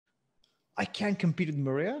I can't compete with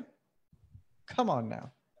Maria. Come on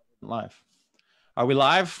now. Live. Are we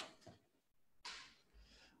live?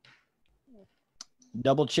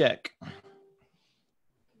 Double check.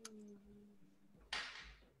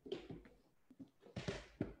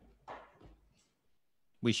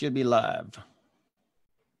 We should be live.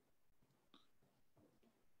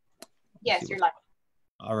 Yes, you're live.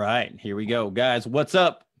 All right, here we go. Guys, what's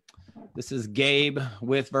up? This is Gabe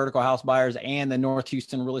with Vertical House Buyers and the North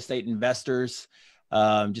Houston Real Estate Investors.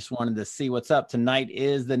 Just wanted to see what's up. Tonight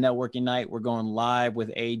is the networking night. We're going live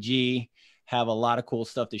with AG. Have a lot of cool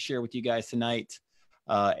stuff to share with you guys tonight.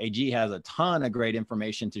 AG has a ton of great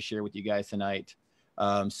information to share with you guys tonight.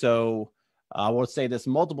 So I will say this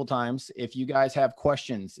multiple times. If you guys have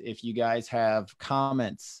questions, if you guys have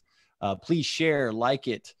comments, please share, like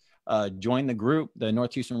it, join the group, the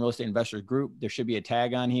North Houston Real Estate Investors group. There should be a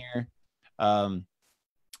tag on here. And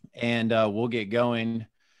we'll get going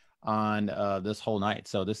on this whole night.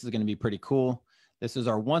 So this is going to be pretty cool. This is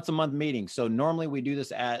our once a month meeting. So normally we do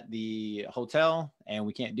this at the hotel, and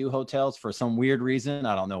we can't do hotels for some weird reason.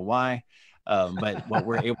 I don't know why. But what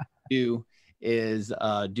we're able to do is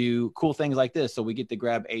do cool things like this. So we get to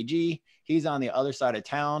grab AG. He's on the other side of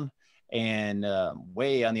town, and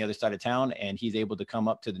way on the other side of town, and he's able to come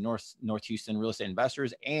up to the North Houston Real Estate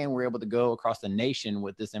Investors, and we're able to go across the nation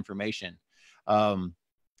with this information.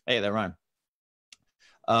 Hey, that rhyme.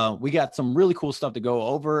 We got some really cool stuff to go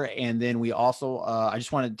over. And then we also, I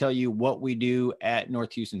just wanted to tell you what we do at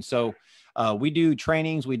North Houston. So we do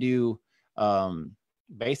trainings. We do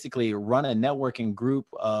basically run a networking group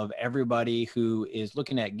of everybody who is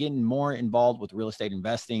looking at getting more involved with real estate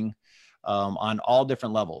investing on all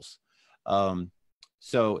different levels.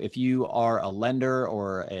 So if you are a lender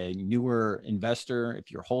or a newer investor,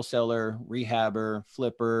 if you're a wholesaler, rehabber,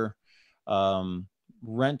 flipper,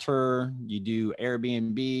 renter, you do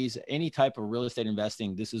Airbnbs, any type of real estate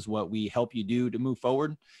investing, this is what we help you do to move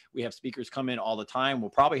forward. We have speakers come in all the time. We'll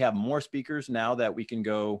probably have more speakers now that we can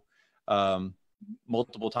go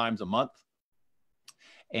multiple times a month.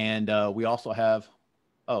 And we also have,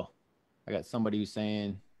 oh, I got somebody who's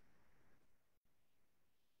saying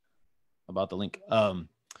about the link.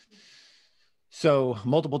 So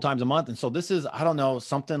multiple times a month. And so this is, I don't know,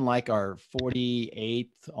 something like our 48th,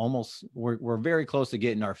 almost, we're very close to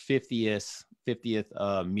getting our 50th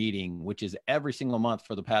meeting, which is every single month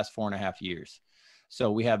for the past 4.5 years.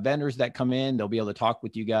 So we have vendors that come in, they'll be able to talk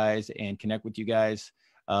with you guys and connect with you guys.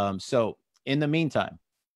 So in the meantime,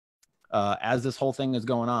 as this whole thing is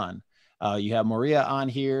going on, you have Maria on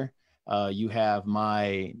here. You have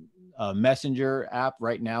my Messenger app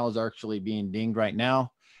right now is actually being dinged right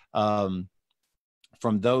now.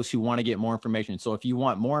 From those who want to get more information. So if you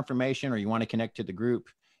want more information or you want to connect to the group,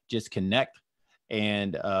 just connect.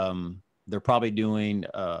 And they're probably doing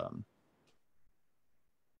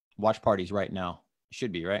watch parties right now.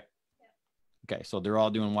 Should be, right? Yeah. Okay, so they're all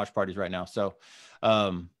doing watch parties right now. So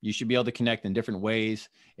you should be able to connect in different ways.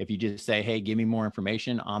 If you just say, hey, give me more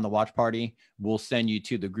information on the watch party, we'll send you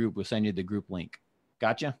to the group. We'll send you the group link.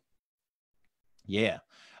 Gotcha? Yeah.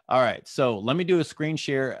 All right, so let me do a screen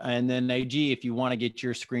share, and then AG, if you want to get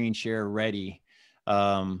your screen share ready,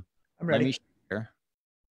 I'm ready. Let me share.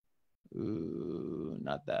 Ooh,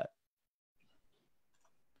 not that.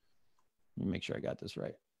 Let me make sure I got this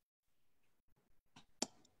right.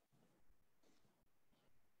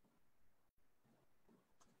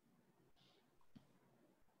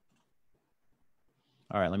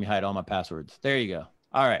 All right, let me hide all my passwords. There you go.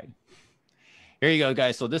 All right. Here you go,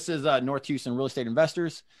 guys. So this is North Houston Real Estate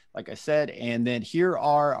Investors, like I said, and then here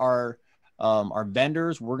are our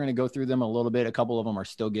vendors. We're going to go through them a little bit. A couple of them are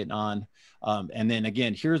still getting on. And then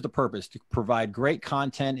again, here's the purpose: to provide great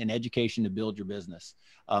content and education to build your business.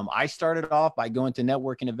 I started off by going to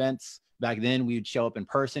networking events. Back then, we would show up in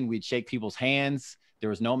person. We'd shake people's hands. There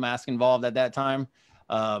was no mask involved at that time.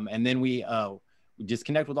 And then we just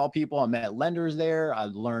connect with all people. I met lenders there. I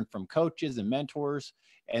learned from coaches and mentors.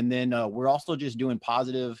 And then we're also just doing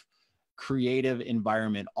positive, creative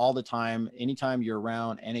environment all the time. Anytime you're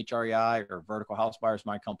around NHREI or Vertical House Buyers,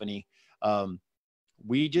 my company,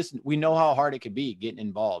 we know how hard it could be getting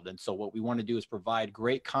involved. And so what we want to do is provide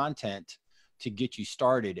great content to get you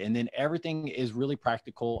started. And then everything is really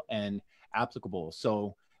practical and applicable.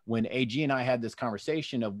 So when AG and I had this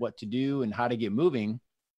conversation of what to do and how to get moving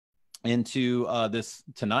into this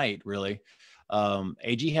tonight, really,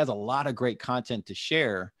 AG has a lot of great content to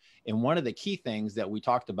share. And one of the key things that we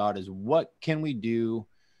talked about is what can we do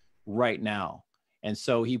right now? And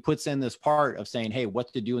so he puts in this part of saying, hey,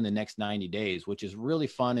 what to do in the next 90 days, which is really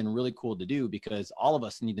fun and really cool to do, because all of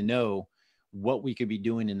us need to know what we could be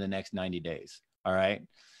doing in the next 90 days. All right.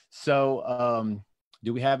 So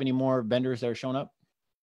do we have any more vendors that are showing up?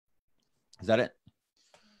 Is that it?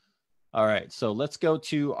 All right. So let's go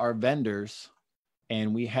to our vendors,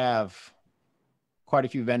 and we have quite a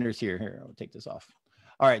few vendors here. Here, I'll take this off.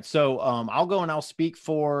 All right. So I'll go and I'll speak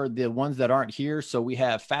for the ones that aren't here. So we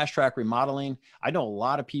have Fast Track Remodeling. I know a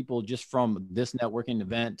lot of people just from this networking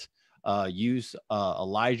event use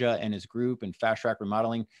Elijah and his group and Fast Track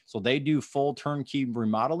Remodeling. So they do full turnkey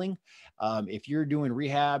remodeling. If you're doing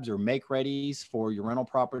rehabs or make readies for your rental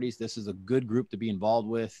properties, this is a good group to be involved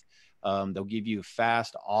with. They'll give you a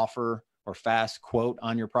fast offer or fast quote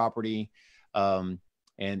on your property.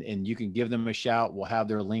 And you can give them a shout. We'll have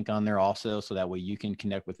their link on there also, so that way you can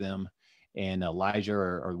connect with them and Elijah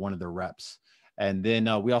or one of their reps. And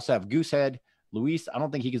then we also have Goosehead. Luis, I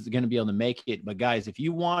don't think he's going to be able to make it, but guys, if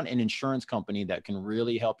you want an insurance company that can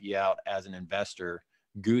really help you out as an investor,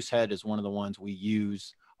 Goosehead is one of the ones we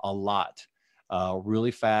use a lot.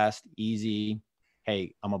 Really fast, easy.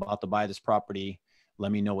 Hey, I'm about to buy this property.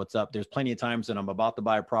 Let me know what's up. There's plenty of times that I'm about to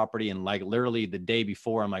buy a property and like literally the day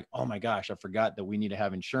before, I'm like, oh my gosh, I forgot that we need to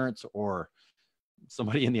have insurance, or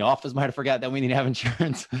somebody in the office might've forgot that we need to have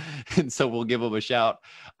insurance. And so we'll give them a shout.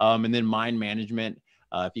 And then Mind Management.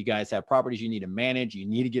 If you guys have properties you need to manage, you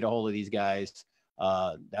need to get a hold of these guys.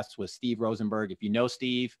 That's with Steve Rosenberg. If you know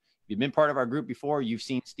Steve, if you've been part of our group before, you've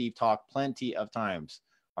seen Steve talk plenty of times.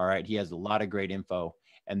 All right. He has a lot of great info.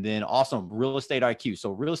 And then also Real Estate IQ.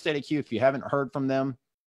 So Real Estate IQ, if you haven't heard from them,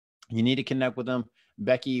 you need to connect with them.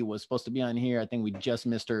 Becky was supposed to be on here. I think we just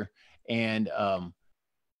missed her. And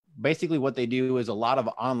basically what they do is a lot of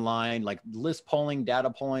online, like list polling, data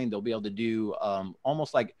polling. They'll be able to do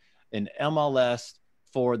almost like an MLS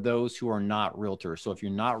for those who are not realtors. So if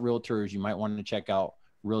you're not realtors, you might want to check out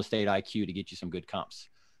Real Estate IQ to get you some good comps.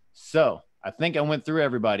 So I think I went through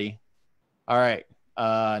everybody. All right.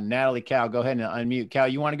 Natalie, Cal, go ahead and unmute. Cal,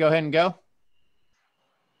 you want to go ahead and go?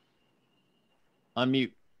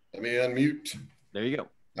 Unmute. Let me unmute. There you go.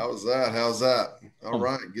 How's that? All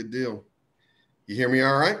right. Good deal. You hear me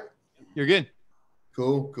all right? You're good.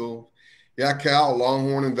 Cool. Yeah, Cal,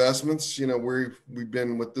 Longhorn Investments. You know, we've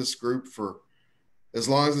been with this group for as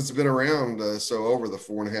long as it's been around, so over the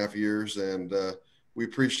 4.5 years. And we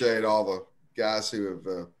appreciate all the guys who have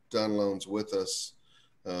done loans with us,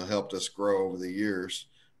 helped us grow over the years.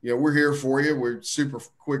 You know, we're here for you. We're super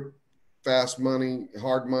quick, fast money,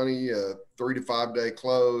 hard money, 3 to 5 day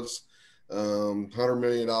close, $100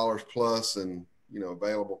 million plus and, you know,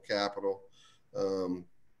 available capital.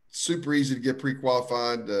 Super easy to get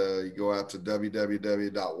pre-qualified. You go out to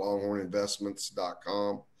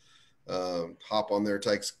www.longhorninvestments.com. Hop on there,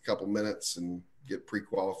 takes a couple minutes and get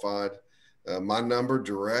pre-qualified. My number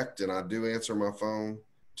direct, and I do answer my phone,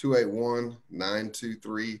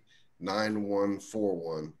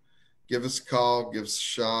 281-923-9141. Give us a call, give us a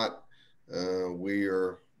shot. We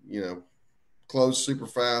are, you know, closed super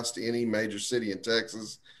fast to any major city in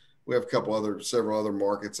Texas. We have several other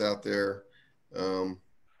markets out there. And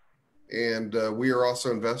we are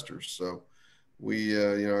also investors. So we,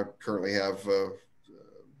 you know, currently have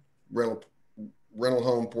rental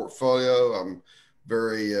home portfolio. I'm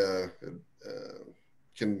very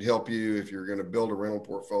can help you if you're going to build a rental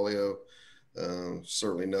portfolio.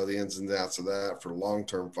 Certainly know the ins and outs of that for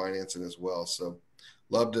long-term financing as well. So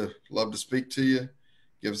love to speak to you.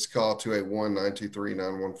 Give us a call,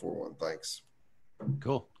 281-923-9141. Thanks.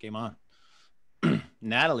 Cool. Game on.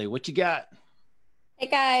 Natalie, what you got? Hey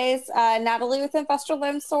guys, Natalie with Investor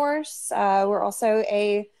Loan Source. We're also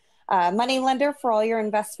a money lender for all your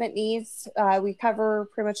investment needs. We cover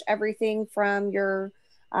pretty much everything from your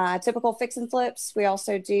typical fix and flips. We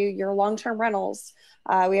also do your long-term rentals.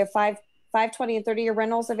 We have 5, 20, and 30-year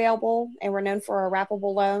rentals available, and we're known for a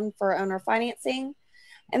wrappable loan for owner financing.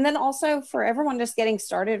 And then also for everyone just getting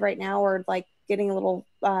started right now, or like getting a little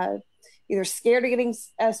either scared of getting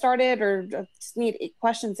started or just need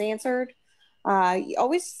questions answered. You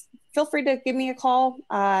always feel free to give me a call.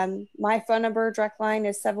 My phone number, direct line,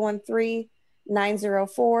 is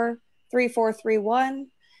 713-904-3431.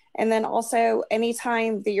 And then also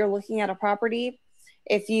anytime that you're looking at a property,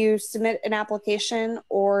 if you submit an application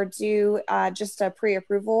or do just a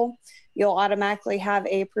pre-approval, you'll automatically have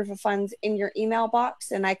a proof of funds in your email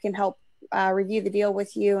box, and I can help review the deal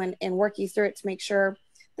with you and work you through it to make sure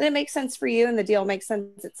that it makes sense for you and the deal makes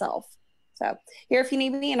sense itself. So here if you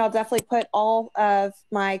need me, and I'll definitely put all of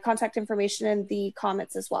my contact information in the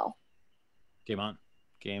comments as well. Game on.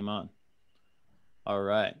 All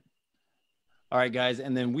right, guys.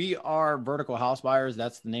 And then we are Vertical House Buyers.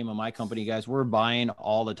 That's the name of my company, guys. We're buying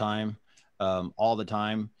all the time.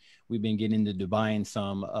 We've been getting into buying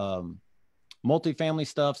some multifamily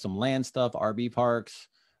stuff, some land stuff, RV parks,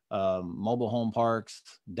 mobile home parks,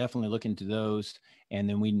 definitely look into those. And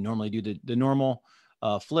then we normally do the normal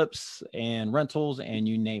flips and rentals and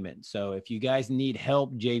you name it. So if you guys need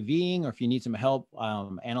help JVing, or if you need some help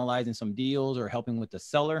analyzing some deals or helping with the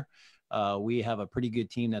seller, we have a pretty good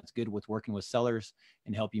team that's good with working with sellers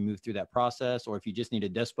and help you move through that process. Or if you just need a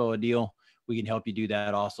dispo a deal, we can help you do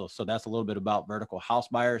that also. So that's a little bit about vertical house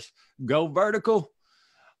buyers. Go vertical.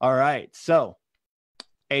 All right. So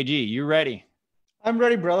AG, you ready? I'm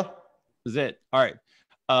ready, brother. This is it. All right.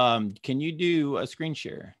 Can you do a screen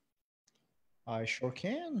share? I sure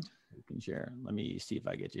can. You can share. Let me see if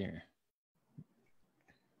I get you here.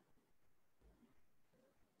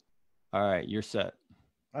 All right. You're set.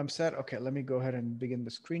 I'm set. Okay, let me go ahead and begin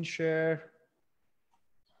the screen share.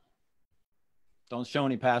 Don't show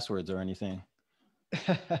any passwords or anything.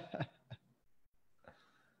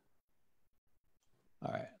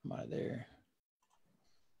 All right, I'm out of there.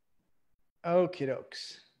 Okie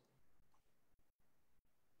dokes.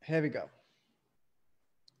 Here we go.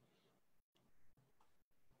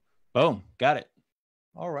 Boom, got it.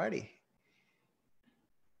 All righty.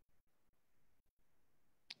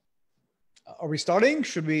 Are we starting?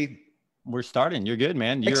 Should we? We're starting. You're good,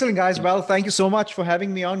 man. Excellent, guys. Well, thank you so much for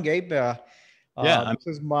having me on, Gabe. This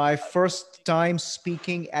is my first time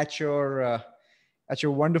speaking at your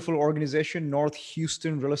wonderful organization, North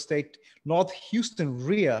Houston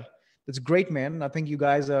REIA. That's great, man. I think you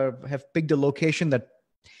guys have picked a location that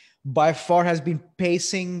by far has been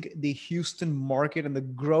pacing the Houston market and the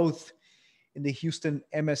growth in the Houston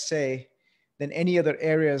MSA than any other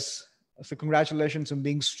areas. So congratulations on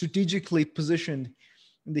being strategically positioned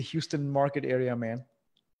in the Houston market area, man.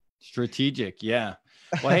 Strategic, yeah.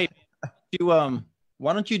 Well, hey,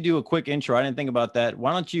 why don't you do a quick intro? I didn't think about that.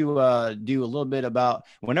 Why don't you do a little bit about,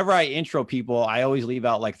 whenever I intro people, I always leave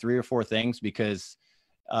out like 3 or 4 things because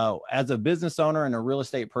as a business owner and a real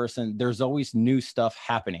estate person, there's always new stuff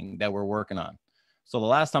happening that we're working on. So the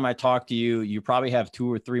last time I talked to you, you probably have 2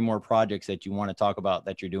 or 3 more projects that you want to talk about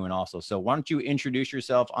that you're doing also. So why don't you introduce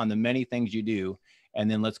yourself on the many things you do, and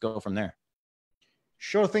then let's go from there.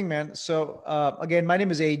 Sure thing, man. So again, my name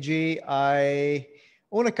is AG. I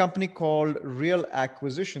own a company called Real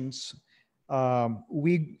Acquisitions.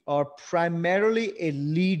 We are primarily a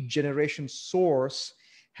lead generation source,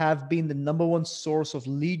 have been the #1 source of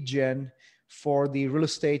lead gen for the real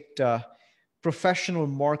estate professional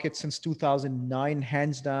market since 2009,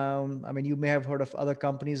 hands down. I mean, you may have heard of other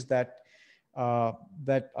companies that are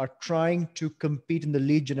trying to compete in the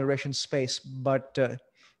lead generation space, but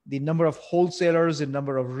the number of wholesalers, the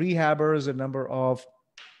number of rehabbers, the number of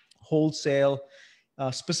wholesale,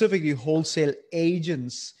 specifically wholesale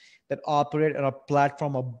agents that operate on a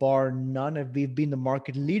platform are bar none. And we've been the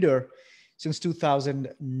market leader since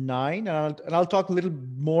 2009. And I'll talk a little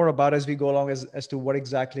more about as we go along as to what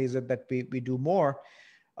exactly is it that we do more.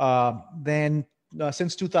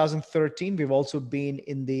 Since 2013, we've also been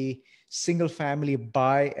in the single family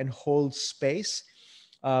buy and hold space.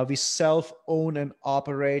 We self-own and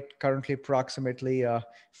operate currently approximately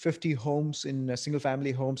 50 homes in single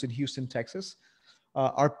family homes in Houston, Texas.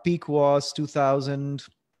 Our peak was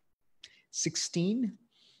 2016.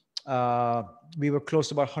 We were close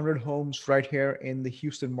to about 100 homes right here in the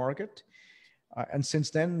Houston market. And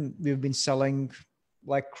since then, we've been selling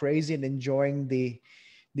like crazy and enjoying the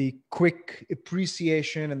quick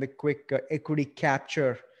appreciation and the quick equity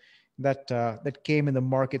capture that came in the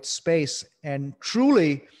market space. And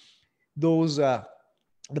truly, those the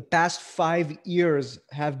past 5 years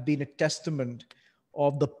have been a testament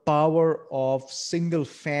of the power of single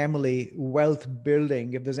family wealth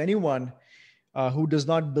building. If there's anyone who does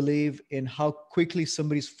not believe in how quickly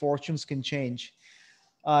somebody's fortunes can change,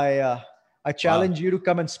 I challenge you to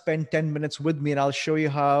come and spend 10 minutes with me, and I'll show you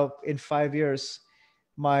how in 5 years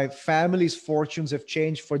my family's fortunes have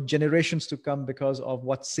changed for generations to come because of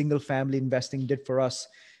what single family investing did for us,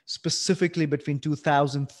 specifically between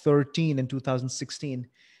 2013 and 2016.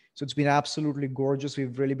 So it's been absolutely gorgeous.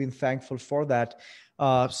 We've really been thankful for that.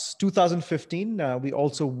 2015, we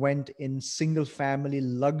also went in single family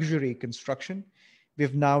luxury construction.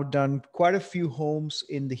 We've now done quite a few homes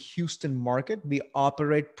in the Houston market. We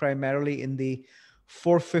operate primarily in the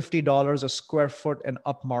 $450 a square foot and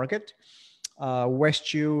up market.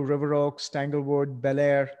 Westview, River Oaks, Tanglewood, Bel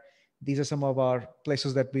Air. These are some of our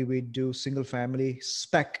places that we do single family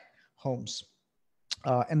spec homes.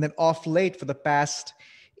 And then off late for the past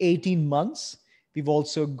 18 months, we've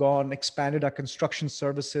also expanded our construction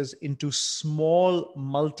services into small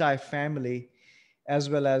multifamily, as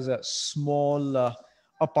well as small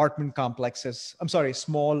apartment complexes. I'm sorry,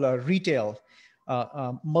 small retail,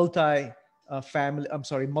 multi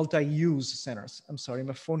multi-use centers. I'm sorry,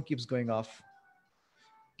 my phone keeps going off.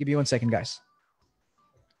 Give me 1 second, guys.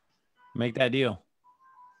 Make that deal.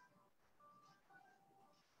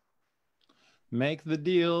 Make the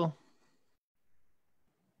deal.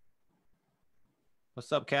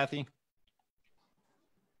 What's up, Kathy?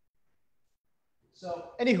 So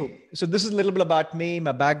anywho, so this is a little bit about me,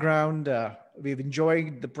 my background. We've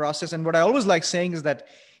enjoyed the process. And what I always like saying is that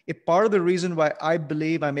a part of the reason why I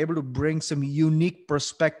believe I'm able to bring some unique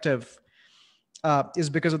perspective is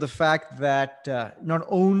because of the fact that not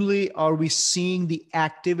only are we seeing the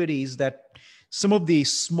activities that some of the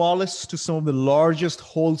smallest to some of the largest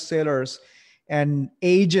wholesalers and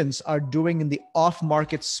agents are doing in the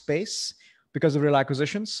off-market space because of real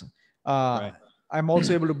acquisitions. Right. I'm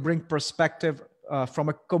also able to bring perspective from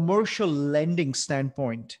a commercial lending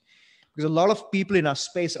standpoint, because a lot of people in our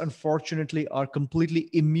space, unfortunately, are completely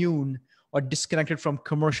immune or disconnected from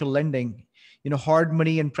commercial lending. Hard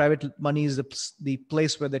money and private money is the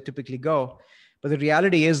place where they typically go. But the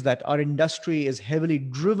reality is that our industry is heavily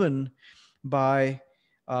driven by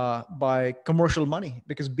commercial money,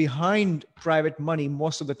 because behind private money,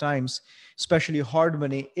 most of the times, especially hard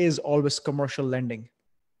money, is always commercial lending.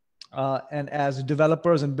 And as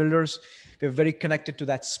developers and builders, we're very connected to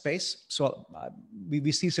that space. So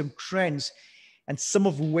we see some trends, and some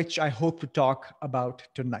of which I hope to talk about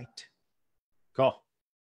tonight. Cool.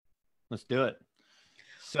 Let's do it.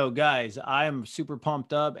 So guys, I am super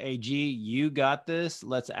pumped up. AG, you got this.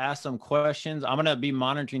 Let's ask some questions. I'm going to be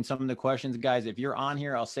monitoring some of the questions, guys. If you're on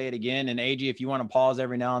here, I'll say it again. And AG, if you want to pause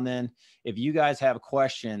every now and then, if you guys have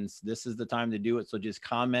questions, this is the time to do it. So just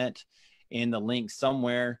comment in the link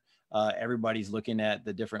somewhere. Everybody's looking at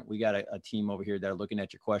the different, we got a team over here that are looking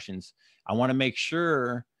at your questions. I want to make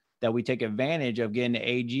sure that we take advantage of getting the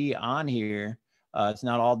AG on here. It's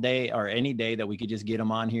not all day or any day that we could just get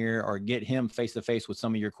him on here or get him face to face with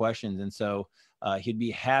some of your questions. And so he'd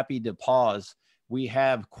be happy to pause. We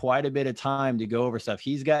have quite a bit of time to go over stuff.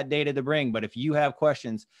 He's got data to bring, but if you have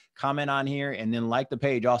questions, comment on here and then like the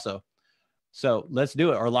page also. So let's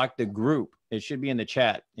do it, or like the group. It should be in the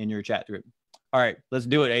chat, in your chat group. All right, let's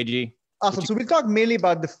do it, AG. Awesome. So we'll talk mainly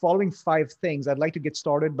about the following 5 things. I'd like to get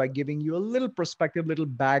started by giving you a little perspective, little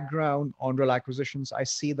background on real acquisitions. I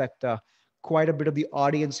see that quite a bit of the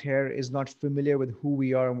audience here is not familiar with who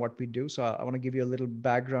we are and what we do. So I want to give you a little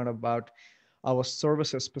background about our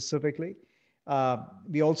services specifically.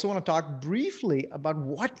 We also want to talk briefly about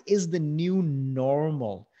what is the new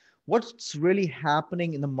normal, what's really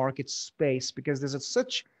happening in the market space, because there's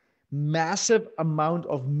such massive amount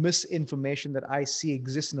of misinformation that I see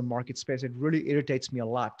exists in the market space. It really irritates me a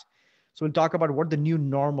lot. So we'll talk about what the new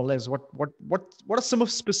normal is. What are some of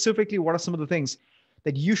the things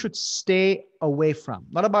that you should stay away from?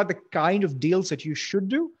 Not about the kind of deals that you should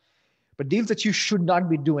do, but deals that you should not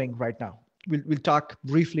be doing right now. We'll talk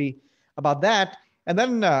briefly about that. And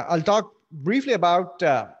then I'll talk briefly about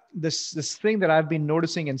this thing that I've been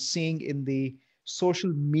noticing and seeing in the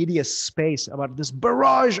social media space, about this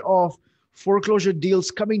barrage of foreclosure deals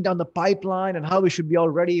coming down the pipeline, and how we should be all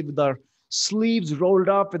ready with our sleeves rolled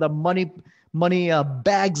up, with our money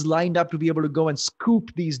bags lined up to be able to go and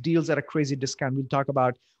scoop these deals at a crazy discount. We'll talk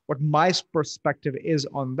about what my perspective is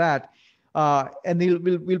on that. And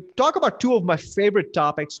we'll talk about 2 of my favorite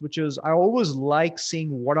topics, which is, I always like seeing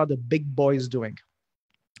what are the big boys doing.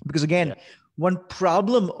 Because again, one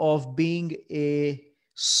problem of being a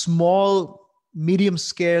small, medium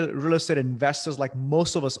scale real estate investors, like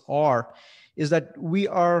most of us are, is that we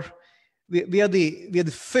are the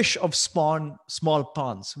fish of small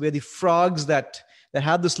ponds. We're the frogs that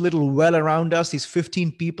have this little well around us, these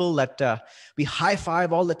 15 people that we high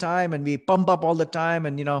five all the time and we pump up all the time.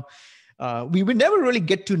 And, we would never really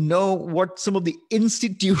get to know what some of the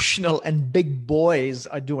institutional and big boys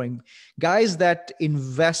are doing. Guys that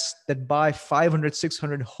invest, that buy 500,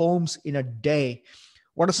 600 homes in a day.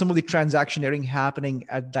 What are some of the transactioneering happening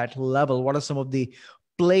at that level? What are some of the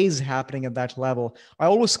plays happening at that level? I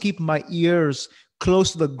always keep my ears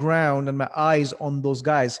close to the ground and my eyes on those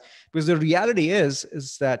guys, because the reality is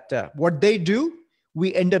that what they do,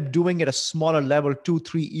 we end up doing at a smaller level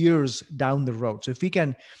 2-3 years down the road. So if we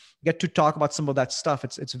can get to talk about some of that stuff,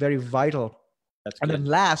 it's very vital. And then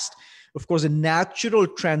last, of course, a natural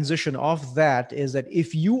transition of that is that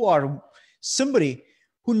if you are somebody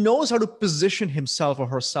who knows how to position himself or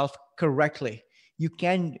herself correctly, you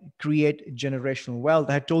can create generational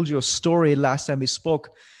wealth. I told you a story last time we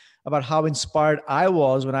spoke about how inspired I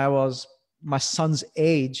was when I was my son's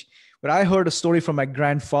age. But I heard a story from my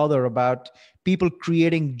grandfather about people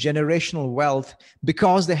creating generational wealth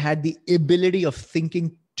because they had the ability of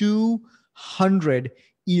thinking 200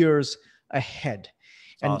 years ahead.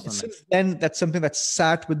 That's And awesome, since then, that's something that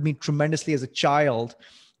sat with me tremendously as a child,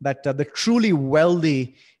 that the truly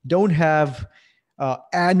wealthy don't have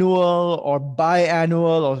annual or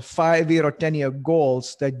biannual or 5-year or 10-year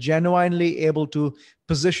goals. They're genuinely able to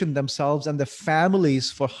position themselves and their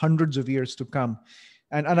families for hundreds of years to come.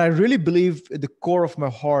 And I really believe at the core of my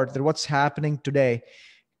heart that what's happening today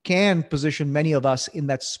can position many of us in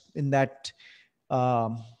that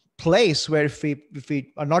place where if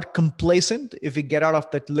we are not complacent, if we get out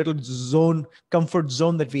of that little comfort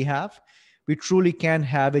zone that we have, we truly can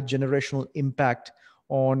have a generational impact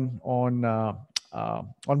on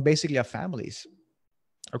basically our families.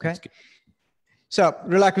 Okay. So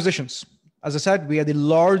real acquisitions. As I said, we are the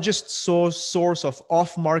largest source of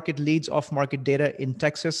off-market leads, off-market data in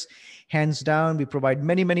Texas. Hands down, we provide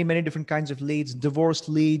many, many, many different kinds of leads: divorce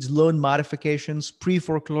leads, loan modifications,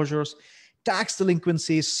 pre-foreclosures, tax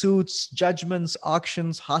delinquencies, suits, judgments,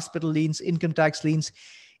 auctions, hospital liens, income tax liens,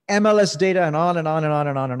 MLS data, and on and on and on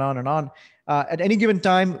and on and on and on. At any given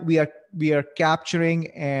time, we are capturing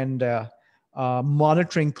and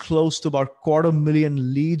monitoring close to about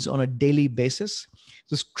 250,000 leads on a daily basis.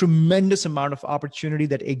 There's tremendous amount of opportunity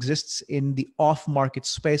that exists in the off-market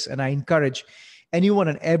space, and I encourage anyone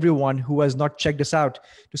and everyone who has not checked us out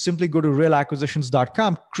to simply go to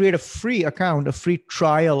realacquisitions.com, create a free account, a free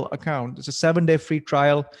trial account. It's a 7-day free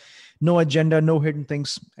trial, no agenda, no hidden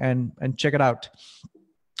things, and check it out.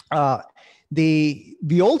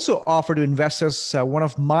 We also offer to investors one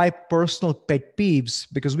of my personal pet peeves,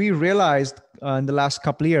 because we realized in the last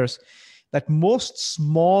couple of years that most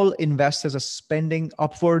small investors are spending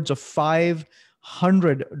upwards of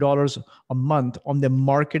 $500 a month on their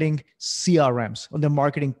marketing CRMs, on their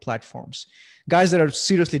marketing platforms. Guys that are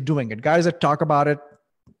seriously doing it, guys that talk about it,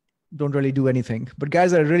 don't really do anything. But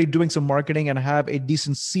guys that are really doing some marketing and have a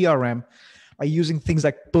decent CRM are using things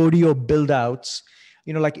like Podio build-outs,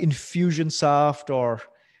 like Infusionsoft, or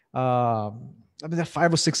there are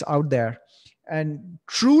 5 or 6 out there. And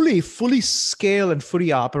truly fully scale and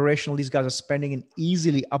fully operational, these guys are spending in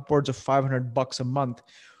easily upwards of $500 a month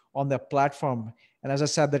on their platform. And as I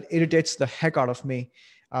said, that irritates the heck out of me.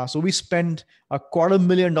 So we spend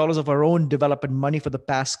 $250,000 of our own development money for the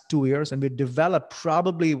past 2 years, and we developed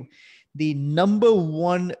probably the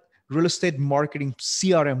 #1 real estate marketing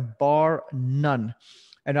CRM, bar none.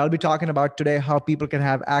 And I'll be talking about today how people can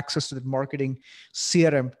have access to the marketing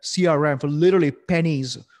CRM for literally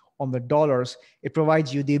pennies on the dollars. It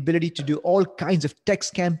provides you the ability to do all kinds of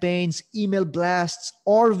text campaigns, email blasts,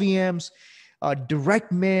 RVMs,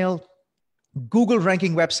 direct mail, Google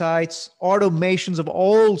ranking websites, automations of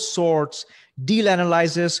all sorts, deal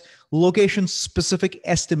analysis, location-specific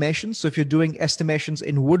estimations. So if you're doing estimations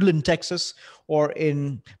in Woodland, Texas, or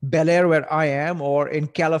in Bel Air, where I am, or in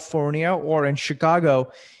California, or in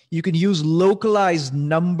Chicago, you can use localized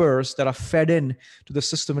numbers that are fed in to the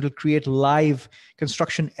system. It'll create live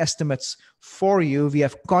construction estimates for you. We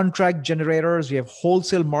have contract generators, we have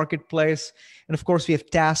wholesale marketplace, and of course we have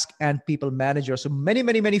task and people manager. So many,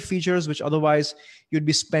 many, many features which otherwise you'd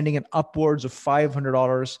be spending an upwards of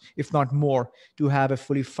 $500, if not more, to have a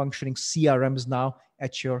fully functioning CRMs now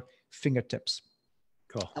at your fingertips.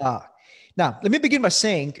 Cool. Now, let me begin by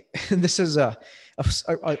saying, this is a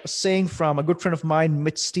saying from a good friend of mine,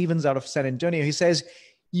 Mitch Stevens out of San Antonio. He says,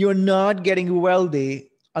 "You're not getting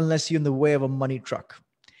wealthy unless you're in the way of a money truck."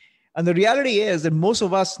 And the reality is that most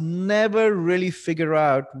of us never really figure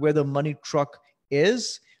out where the money truck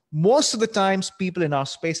is. Most of the times, people in our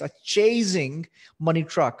space are chasing money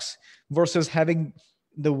trucks versus having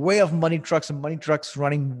the way of money trucks and money trucks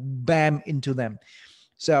running bam into them.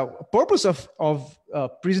 So the purpose of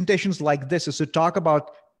presentations like this is to talk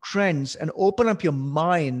about trends and open up your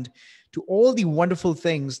mind to all the wonderful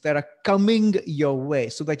things that are coming your way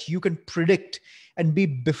so that you can predict and be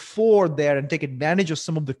before there and take advantage of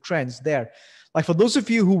some of the trends there. Like for those of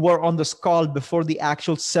you who were on this call before the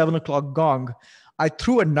actual 7 o'clock gong, I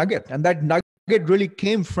threw a nugget, and that nugget really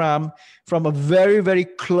came from a very, very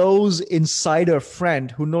close insider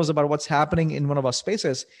friend who knows about what's happening in one of our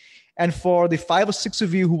spaces. And for the 5 or 6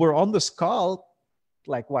 of you who were on this call,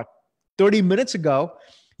 30 minutes ago,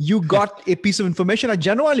 you got a piece of information. I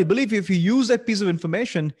genuinely believe if you use that piece of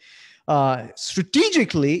information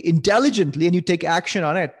strategically, intelligently, and you take action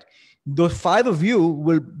on it, the 5 of you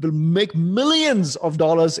will make millions of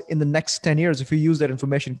dollars in the next 10 years if you use that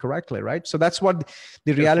information correctly, right? So that's what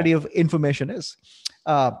the reality of information is.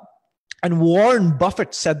 And Warren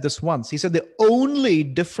Buffett said this once. He said, the only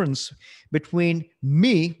difference between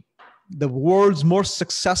me, the world's most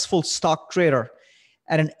successful stock trader,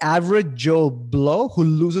 and an average Joe Blow who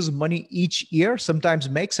loses money each year, sometimes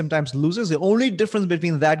makes, sometimes loses. The only difference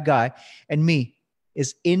between that guy and me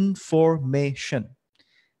is information.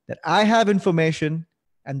 That I have information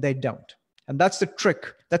and they don't. And that's the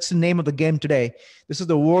trick. That's the name of the game today. This is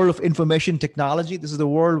the world of information technology. This is the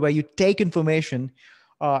world where you take information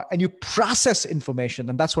and you process information.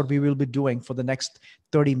 And that's what we will be doing for the next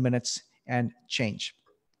 30 minutes and change.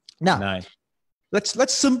 Now, Nice.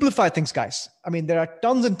 let's simplify things, guys. I mean, there are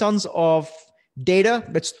tons and tons of data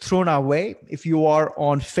that's thrown our way. If you are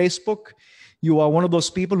on Facebook, you are one of those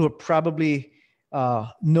people who probably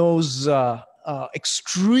knows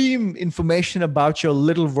extreme information about your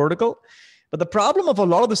little vertical. But the problem of a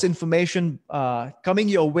lot of this information coming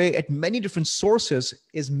your way at many different sources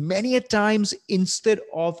is many a times, instead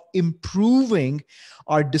of improving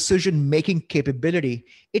our decision-making capability,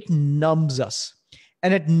 it numbs us.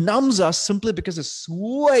 And it numbs us simply because there's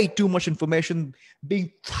way too much information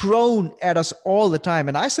being thrown at us all the time.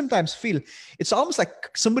 And I sometimes feel it's almost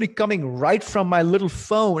like somebody coming right from my little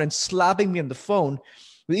phone and slapping me on the phone.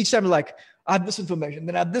 With each time like, I have this information,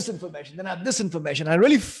 then I have this information, then I have this information. I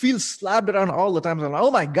really feel slapped around all the time. I'm like, oh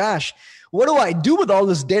my gosh, what do I do with all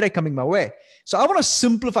this data coming my way? So I want to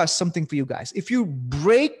simplify something for you guys. If you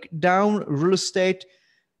break down real estate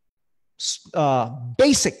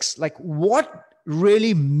basics, like what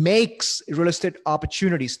really makes real estate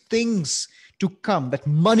opportunities, things to come, that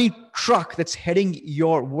money truck that's heading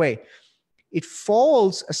your way, it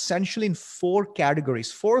falls essentially in 4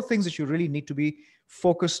 categories, 4 things that you really need to be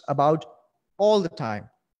focused about all the time.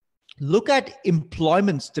 Look at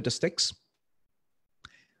employment statistics.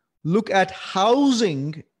 Look at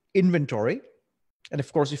housing inventory. And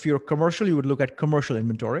of course, if you're commercial, you would look at commercial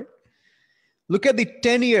inventory. Look at the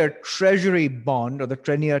 10-year treasury bond or the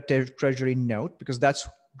 10-year treasury note, because that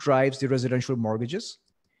drives the residential mortgages.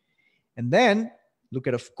 And then look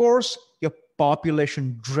at, of course, your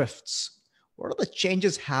population drifts. What are the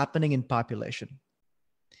changes happening in population?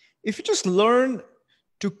 If you just learn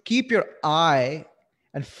to keep your eye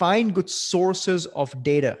and find good sources of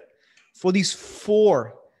data for these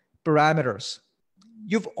 4 parameters,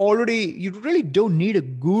 you really don't need a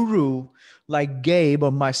guru like Gabe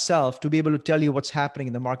or myself to be able to tell you what's happening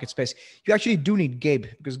in the market space. You actually do need Gabe,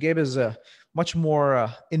 because Gabe is much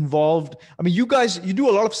more involved. I mean, you do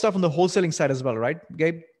a lot of stuff on the wholesaling side as well, right,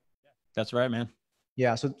 Gabe? That's right, man.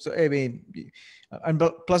 Yeah. So I mean, and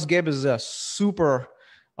plus Gabe is super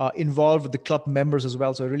involved with the club members as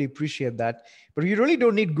well. So I really appreciate that. But you really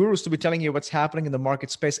don't need gurus to be telling you what's happening in the market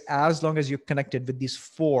space, as long as you're connected with these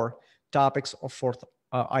 4 topics or 4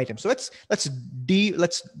 items. So let's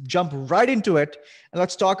jump right into it, and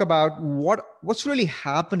let's talk about what's really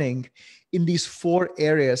happening in these 4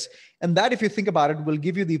 areas. And that, if you think about it, will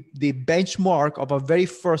give you the benchmark of our very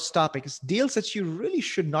first topic. It's deals that you really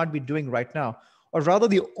should not be doing right now, or rather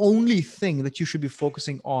the only thing that you should be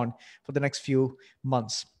focusing on for the next few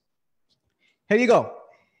months. Here you go.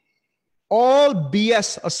 All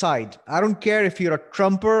BS aside, I don't care if you're a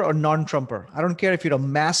Trumper or non-Trumper. I don't care if you're a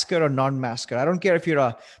masker or non-masker. I don't care if you're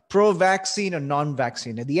a pro-vaccine or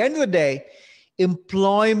non-vaccine. At the end of the day,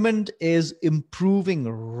 employment is improving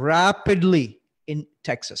rapidly in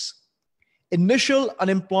Texas. Initial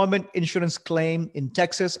unemployment insurance claim in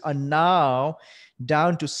Texas are now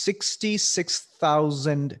down to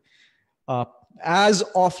 66,000 as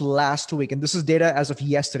of last week. And this is data as of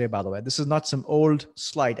yesterday, by the way. This is not some old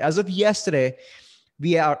slide. As of yesterday,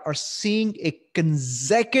 we are seeing a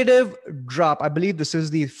consecutive drop. I believe this is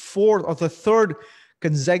the 4th or the 3rd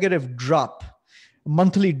consecutive drop,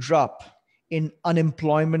 monthly drop in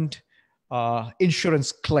unemployment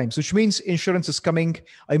insurance claims, which means insurance is coming,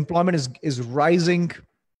 employment is rising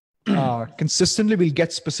consistently. We'll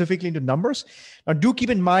get specifically into numbers. Now, do keep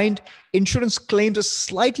in mind, insurance claims are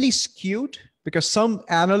slightly skewed, because some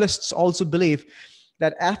analysts also believe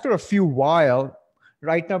that after a few while,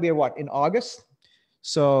 right now we are in August?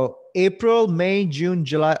 So April, May, June,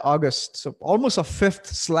 July, August. So almost a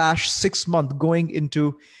 5th/6th month going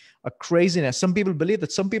into a craziness. Some people believe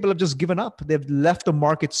that some people have just given up. They've left the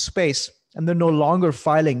market space and they're no longer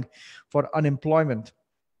filing for unemployment.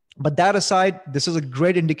 But that aside, this is a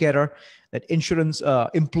great indicator that insurance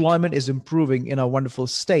employment is improving in our wonderful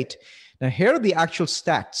state. Now, here are the actual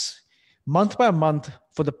stats, month by month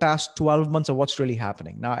for the past 12 months of what's really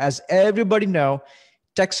happening. Now, as everybody know,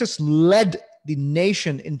 Texas led the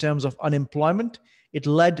nation in terms of unemployment. It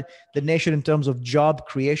led the nation in terms of job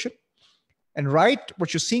creation. And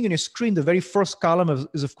what you're seeing on your screen, the very first column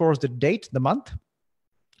is of course, the date, the month.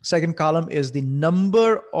 Second column is the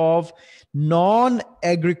number of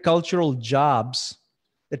non-agricultural jobs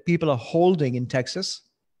that people are holding in Texas.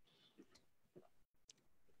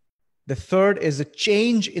 The third is a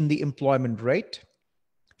change in the employment rate.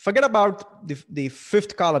 Forget about the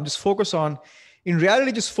fifth column. Just focus on, in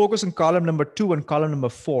reality, just focus on column number 2 and column number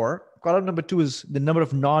 4. Column number 2 is the number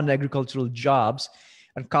of non-agricultural jobs,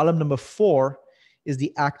 and column number 4 is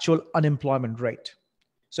the actual unemployment rate.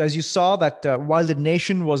 So as you saw that while the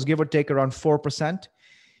nation was give or take around 4%,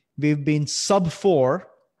 we've been sub 4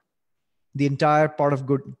 the entire part of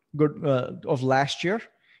of last year.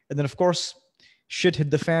 And then of course, shit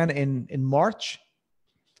hit the fan in March,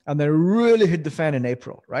 and then really hit the fan in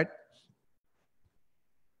April, right?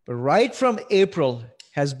 But right from April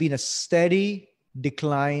has been a steady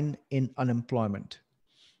decline in unemployment.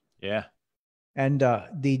 Yeah. And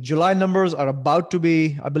the July numbers are about to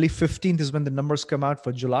be, I believe 15th is when the numbers come out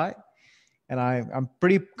for July. And I'm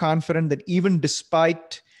pretty confident that even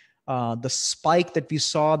despite the spike that we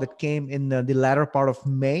saw that came in the latter part of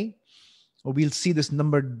May, we'll see this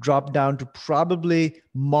number drop down to probably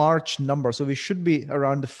March number. So we should be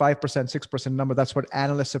around the 5%, 6% number. That's what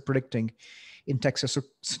analysts are predicting in Texas. So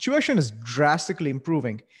situation is drastically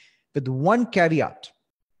improving, with one caveat.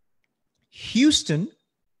 Houston,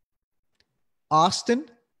 Austin,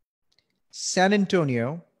 San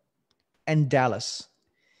Antonio, and Dallas.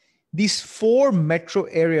 These 4 metro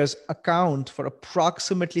areas account for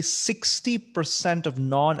approximately 60% of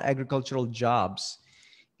non-agricultural jobs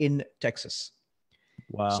in Texas.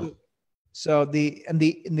 Wow. So the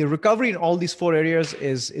recovery in all these 4 areas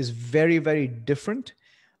is very, very different.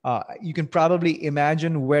 You can probably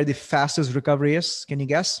imagine where the fastest recovery is. Can you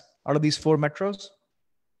guess out of these 4 metros?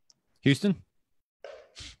 Houston?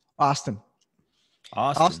 Austin,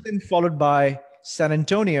 followed by San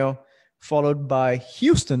Antonio, followed by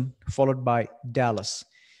Houston, followed by Dallas.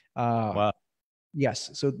 Wow. Yes.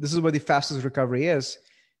 So this is where the fastest recovery is.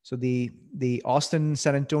 So the Austin,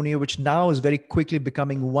 San Antonio, which now is very quickly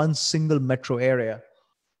becoming one single metro area,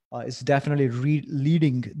 is definitely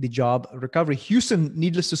leading the job recovery. Houston,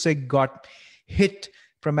 needless to say, got hit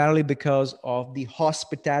primarily because of the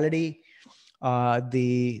hospitality,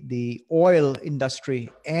 the oil industry,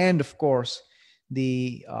 and of course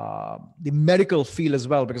the medical field as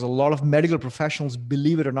well, because a lot of medical professionals,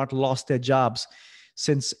 believe it or not, lost their jobs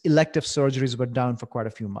since elective surgeries were down for quite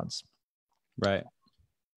a few months. Right.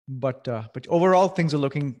 But overall, things are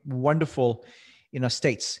looking wonderful in our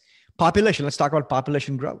states. Population, let's talk about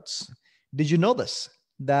population growths. Did you know this?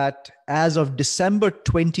 That as of December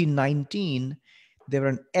 2019, there were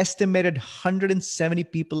an estimated 170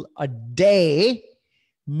 people a day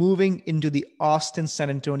moving into the Austin, San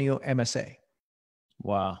Antonio MSA.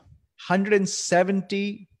 Wow.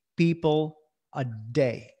 170 people a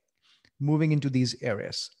day moving into these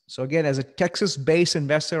areas. So again, as a Texas-based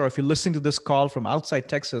investor, or if you're listening to this call from outside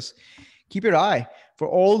Texas, keep your eye for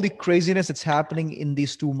all the craziness that's happening in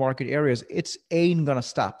these 2 market areas. It's ain't gonna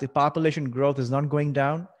stop. The population growth is not going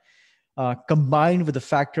down. Combined with the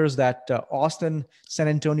factors that Austin, San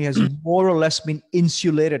Antonio has more or less been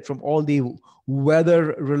insulated from all the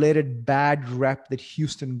weather-related bad rep that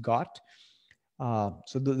Houston got.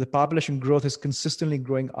 So the population growth is consistently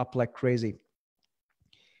growing up like crazy.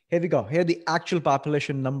 Here we go. Here are the actual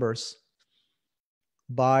population numbers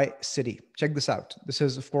by city. Check this out. This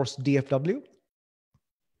is, of course, DFW.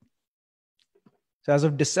 So as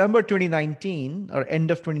of December 2019, or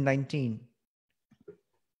end of 2019,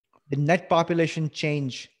 the net population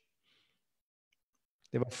change,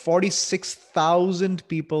 there were 46,000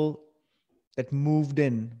 people that moved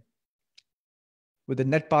in, with a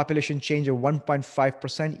net population change of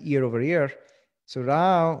 1.5% year over year. So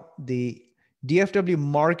now the DFW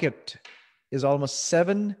market is almost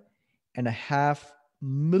 7.5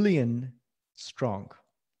 million strong.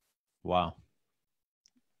 Wow.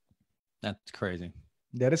 That's crazy.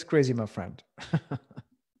 That is crazy, my friend.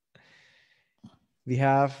 We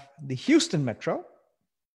have the Houston metro.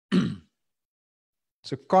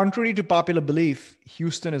 So contrary to popular belief,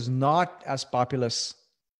 Houston is not as populous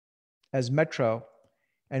as metro.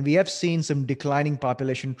 And we have seen some declining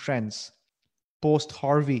population trends post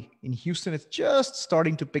Harvey. In Houston, it's just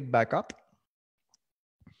starting to pick back up.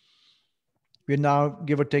 We're now,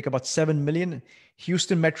 give or take, about 7 million.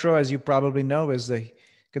 Houston metro, as you probably know, is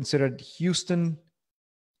considered Houston,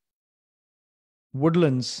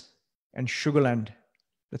 Woodlands, and Sugarland.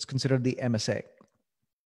 That's considered the MSA.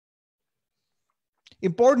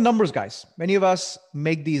 Important numbers, guys. Many of us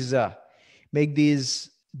make these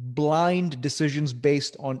blind decisions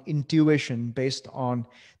based on intuition, based on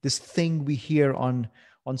this thing we hear on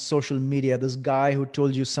social media, this guy who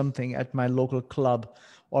told you something at my local club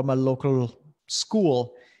or my local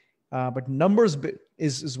school. But numbers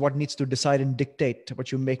is what needs to decide and dictate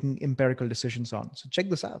what you're making empirical decisions on. So check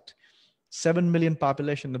this out. 7 million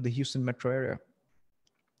population of the Houston metro area.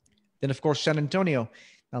 Then, of course, San Antonio.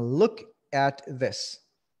 Now look at this.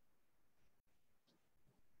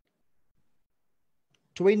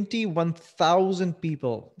 21,000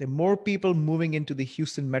 people. There are more people moving into the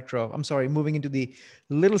Houston metro. I'm sorry, moving into the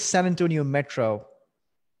little San Antonio metro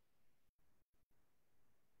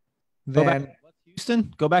than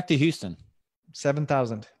Houston. Go back to Houston.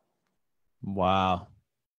 7,000. Wow.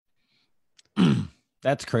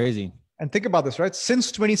 That's crazy. And think about this, right?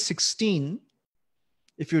 Since 2016,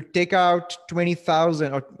 if you take out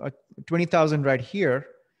 20,000 or 20,000 right here,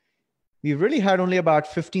 we really had only about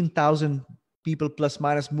 15,000 people plus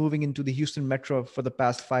minus moving into the Houston metro for the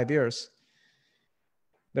past 5 years.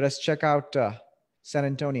 But let's check out San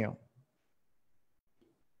Antonio.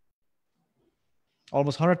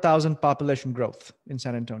 Almost 100,000 population growth in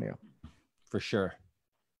San Antonio. For sure.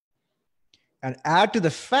 And add to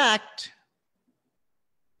the fact,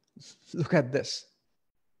 look at this.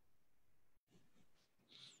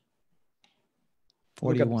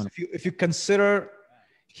 41. If you consider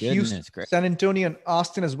Houston, great. San Antonio, and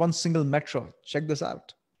Austin as one single metro, check this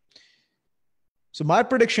out. So my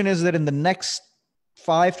prediction is that in the next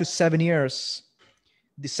 5 to 7 years,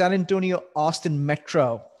 the San Antonio Austin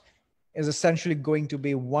metro is essentially going to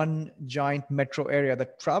be one giant metro area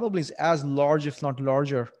that probably is as large, if not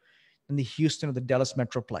larger, than the Houston or the Dallas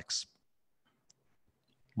metroplex.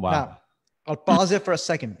 Wow. Now, I'll pause there for a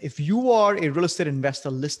second. If you are a real estate investor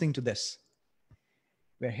listening to this,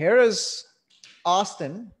 where here is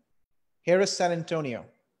Austin, here is San Antonio,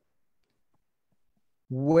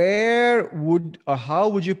 where would or how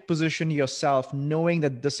would you position yourself knowing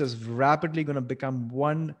that this is rapidly going to become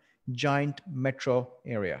one giant metro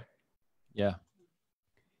area? Yeah.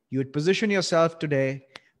 You would position yourself today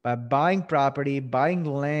by buying property, buying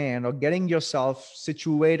land, or getting yourself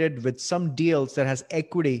situated with some deals that has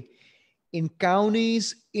equity in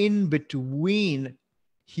counties in between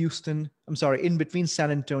in between San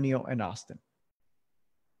Antonio and Austin.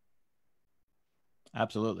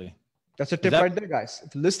 Absolutely. That's a tip right there, guys.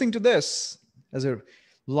 If you're listening to this as a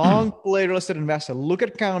long play real estate investor, look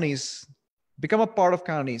at counties, become a part of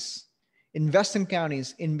counties, invest in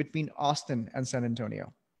counties in between Austin and San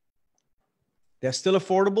Antonio. They're still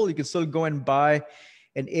affordable. You can still go and buy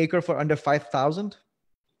an acre for under 5,000.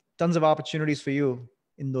 Tons of opportunities for you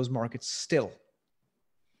in those markets still.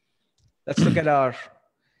 Let's look at our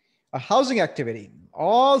housing activity.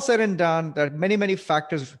 All said and done, there are many, many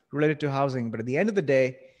factors related to housing. But at the end of the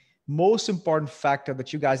day, most important factor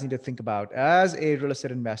that you guys need to think about as a real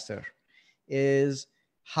estate investor is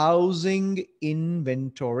housing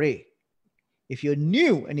inventory. If you're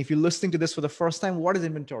new and if you're listening to this for the first time, what is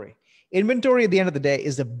inventory? Inventory at the end of the day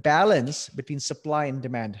is the balance between supply and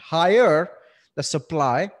demand. Higher the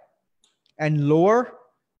supply and lower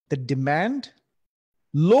the demand,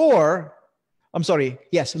 lower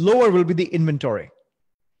will be the inventory. Okay.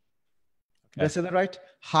 Did I say that right?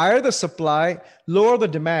 Higher the supply, lower the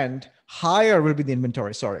demand, higher will be the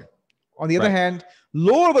inventory. Sorry. On the other hand,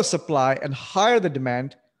 lower the supply and higher the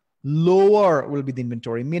demand, lower will be the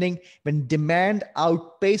inventory. Meaning when demand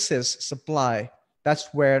outpaces supply,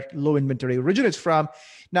 that's where low inventory originates from.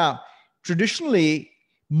 Now, traditionally,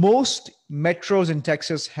 most metros in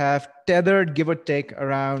Texas have tethered, give or take,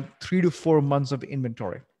 around 3 to 4 months of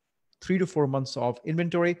inventory. 3 to 4 months of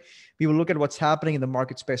inventory. We will look at what's happening in the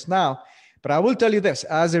market space now. But I will tell you this,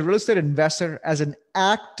 as a real estate investor, as an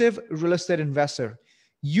active real estate investor,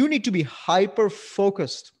 you need to be hyper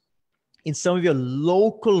focused in some of your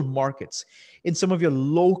local markets, in some of your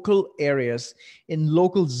local areas, in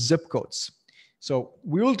local zip codes. So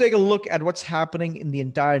we will take a look at what's happening in the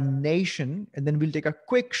entire nation, and then we'll take a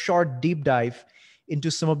quick, short, deep dive into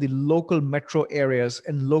some of the local metro areas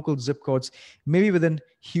and local zip codes, maybe within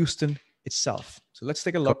Houston itself. So let's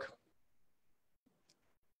take a look.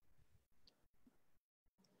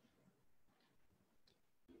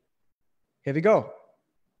 Here we go.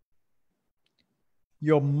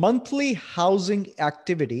 Your monthly housing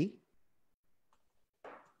activity,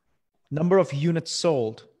 number of units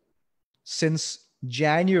sold since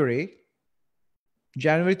January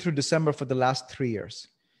through December for the last 3 years.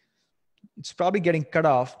 It's probably getting cut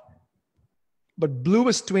off, but blue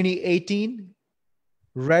is 2018,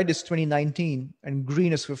 red is 2019, and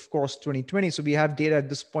green is, of course, 2020. So we have data at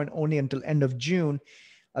this point only until end of June.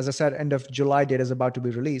 As I said, end of July data is about to be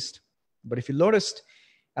released. But if you noticed,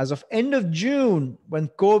 as of end of June, when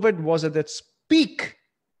COVID was at its peak,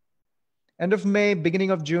 end of May,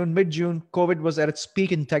 beginning of June, mid-June, COVID was at its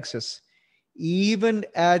peak in Texas. Even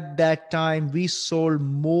at that time, we sold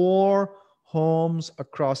more homes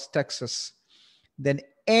across Texas than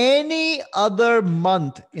any other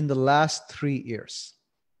month in the last 3 years.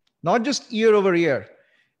 Not just year over year,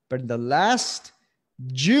 but the last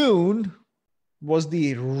June was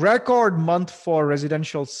the record month for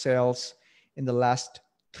residential sales in the last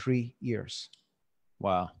 3 years.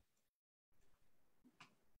 Wow.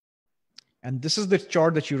 And this is the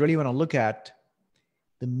chart that you really want to look at.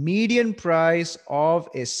 The median price of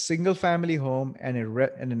a single family home and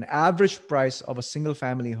an average price of a single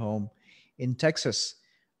family home in Texas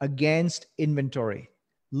against inventory.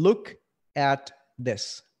 Look at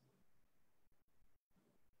this.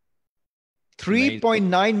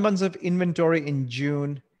 3.9 months of inventory in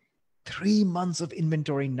June, 3 months of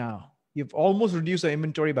inventory now. You've almost reduced the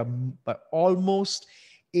inventory by almost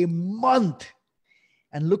a month.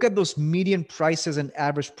 And look at those median prices and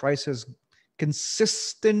average prices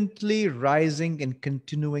consistently rising and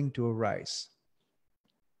continuing to rise.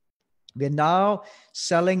 We're now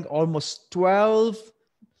selling almost 12,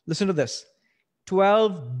 listen to this,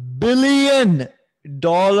 $12 billion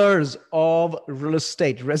of real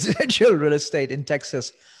estate, residential real estate in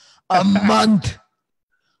Texas a month.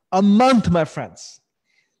 A month, my friends.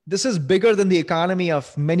 This is bigger than the economy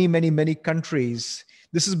of many, many, many countries.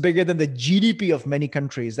 This is bigger than the GDP of many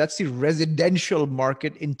countries. That's the residential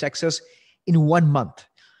market in Texas in 1 month.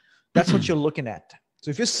 That's what you're looking at.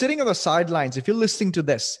 So if you're sitting on the sidelines, if you're listening to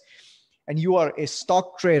this, and you are a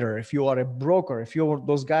stock trader, if you are a broker, if you're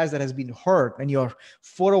those guys that has been hurt and your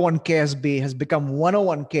 401k has become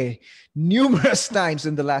 101k numerous times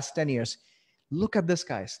in the last 10 years, look at this,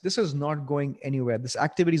 guys. This is not going anywhere. This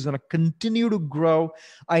activity is going to continue to grow.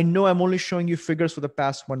 I know I'm only showing you figures for the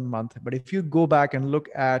past 1 month, but if you go back and look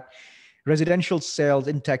at residential sales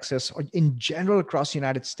in Texas or in general across the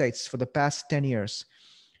United States for the past 10 years,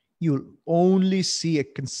 you'll only see a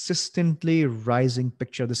consistently rising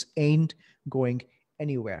picture. This ain't going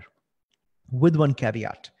anywhere. With one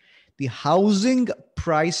caveat. The housing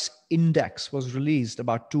price index was released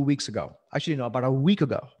about 2 weeks ago. Actually, no, about a week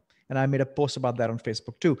ago. And I made a post about that on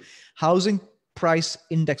Facebook too. Housing price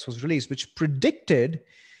index was released, which predicted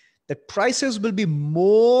that prices will be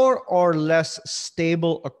more or less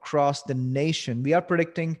stable across the nation. We are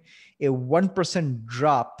predicting a 1%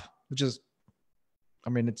 drop, which is, I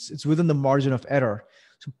mean, it's within the margin of error.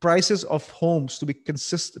 So prices of homes to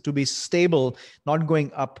be stable, not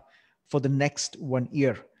going up for the next 1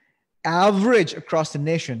 year. Average across the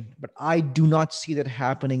nation, but I do not see that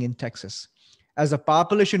happening in Texas. As the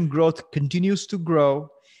population growth continues to grow,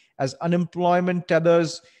 as unemployment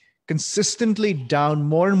tethers consistently down,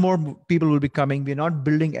 more and more people will be coming. We're not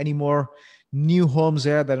building any more new homes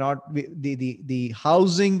there. They're not the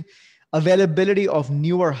housing availability of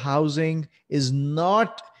newer housing is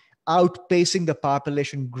not outpacing the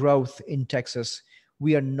population growth in Texas.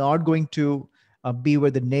 We are not going to be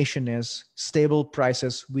where the nation is. Stable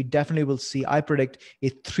prices. We definitely will see, I predict, a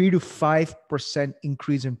 3 to 5%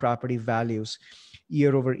 increase in property values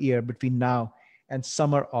year over year between now and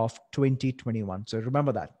summer of 2021. So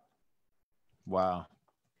remember that. Wow.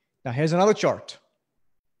 Now here's another chart.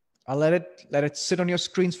 I'll let it sit on your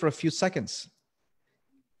screens for a few seconds.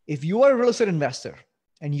 If you are a real estate investor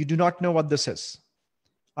and you do not know what this is,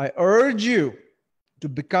 I urge you to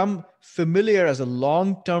become familiar as a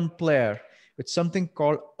long-term player with something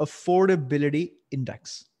called affordability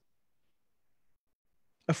index.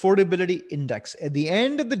 Affordability index. At the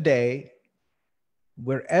end of the day,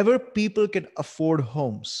 wherever people can afford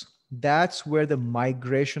homes, that's where the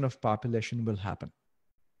migration of population will happen.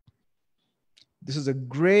 This is a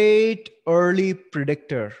great early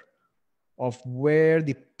predictor of where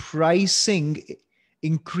the pricing,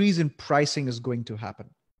 increase in pricing is going to happen.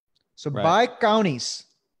 So by counties,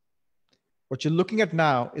 what you're looking at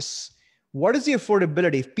now is what is the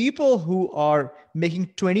affordability? If people who are making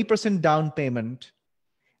 20% down payment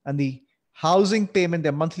and the housing payment,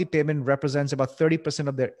 their monthly payment represents about 30%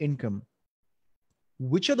 of their income,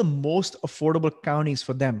 which are the most affordable counties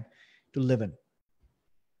for them to live in?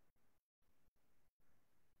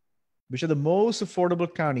 Which are the most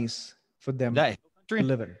affordable counties for them to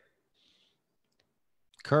live in?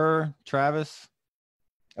 Kerr, Travis.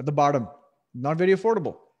 At the bottom, not very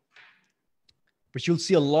affordable. But you'll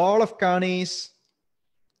see a lot of counties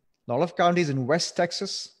in West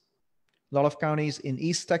Texas, a lot of counties in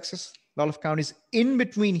East Texas, a lot of counties in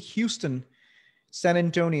between Houston, San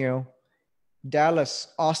Antonio, Dallas,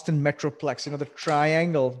 Austin Metroplex, the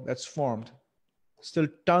triangle that's formed. Still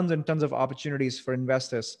tons and tons of opportunities for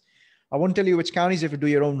investors. I won't tell you which counties you have to do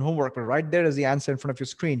your own homework, but right there is the answer in front of your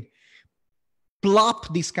screen.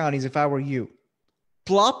 Plop these counties if I were you.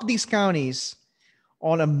 Plop these counties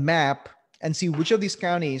on a map and see which of these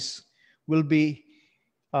counties will be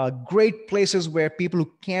great places where people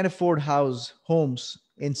who can't afford homes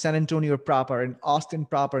in San Antonio proper, in Austin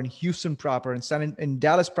proper, in Houston proper, in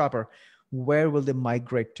Dallas proper, where will they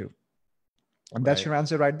migrate to? And that's your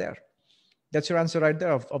answer right there. That's your answer right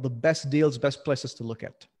there of the best deals, best places to look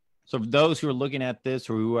at. So for those who are looking at this,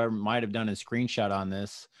 or whoever might have done a screenshot on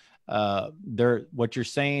this, what you're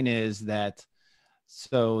saying is that,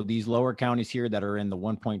 so these lower counties here that are in the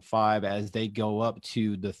 1.5, as they go up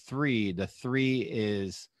to the 3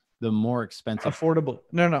 is the more expensive. Affordable.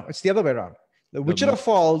 No, it's the other way around. The Wichita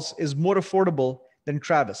Falls is more affordable than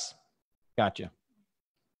Travis. Gotcha.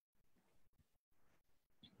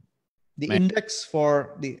 The index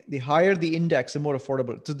for the higher the index, the more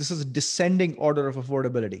affordable. So this is a descending order of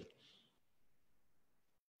affordability.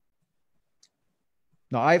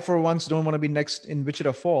 Now, I for once don't want to be next in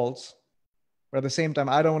Wichita Falls, but at the same time,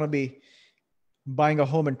 I don't want to be buying a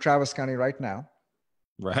home in Travis County right now.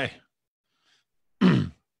 Right.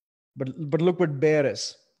 But look what Bear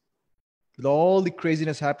is. With all the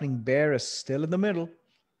craziness happening, Bear is still in the middle.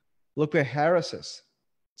 Look where Harris is.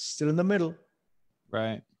 Still in the middle.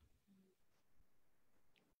 Right.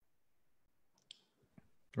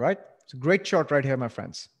 Right? It's a great chart right here, my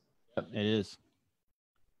friends. Yep, it is.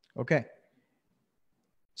 Okay.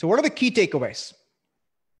 So what are the key takeaways?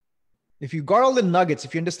 If you got all the nuggets,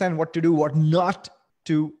 if you understand what to do, what not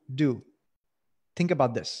to do, think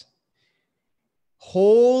about this.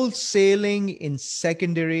 Wholesaling in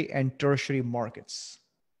secondary and tertiary markets.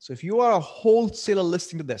 So if you are a wholesaler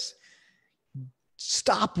listening to this,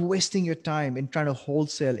 stop wasting your time in trying to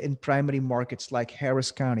wholesale in primary markets like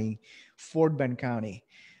Harris County, Fort Bend County,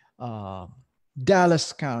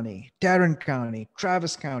 Dallas County, Tarrant County,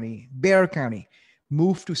 Travis County, Bear County.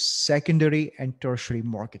 Move to secondary and tertiary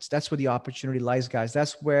markets. That's where the opportunity lies, guys.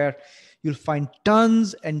 That's where you'll find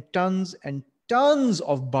tons and tons and tons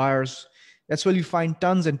of buyers. That's where you find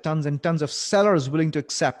tons and tons and tons of sellers willing to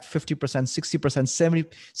accept 50%, 60%,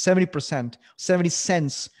 70%, 70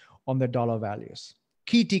 cents on their dollar values.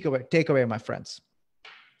 Key takeaway, my friends.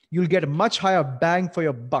 You'll get a much higher bang for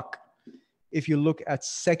your buck if you look at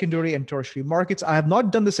secondary and tertiary markets. I have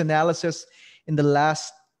not done this analysis in the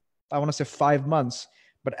last, I want to say 5 months,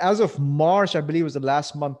 but as of March, I believe it was the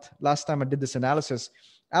last time I did this analysis.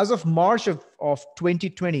 As of March of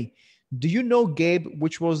 2020, do you know, Gabe,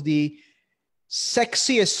 which was the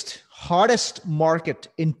sexiest, hardest market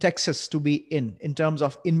in Texas to be in terms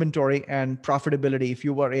of inventory and profitability if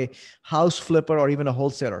you were a house flipper or even a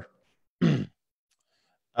wholesaler?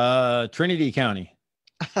 Trinity County.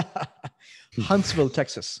 Huntsville,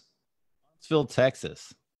 Texas.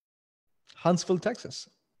 Huntsville, Texas.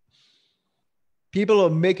 People are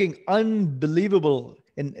making unbelievable.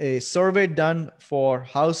 In a survey done for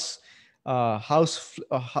house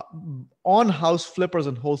flippers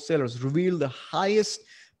and wholesalers, revealed the highest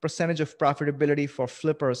percentage of profitability for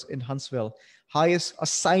flippers in Huntsville, highest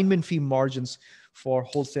assignment fee margins for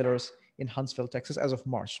wholesalers in Huntsville, Texas, as of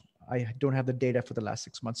March. I don't have the data for the last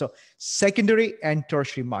 6 months. So secondary and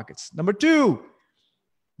tertiary markets. Number 2,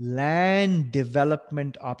 land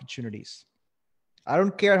development opportunities. I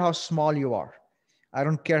don't care how small you are. I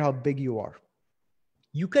don't care how big you are.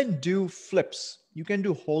 You can do flips. You can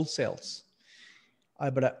do wholesales.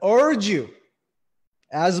 But I urge you,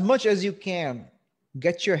 as much as you can,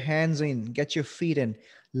 get your hands in, get your feet in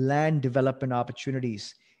land development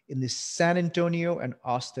opportunities in the San Antonio and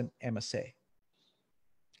Austin MSA.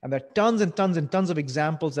 And there are tons and tons and tons of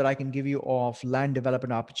examples that I can give you of land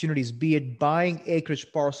development opportunities, be it buying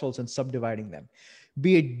acreage parcels and subdividing them,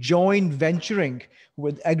 be it joint venturing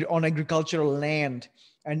on agricultural land,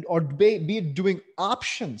 or be it doing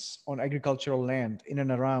options on agricultural land in and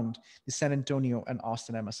around the San Antonio and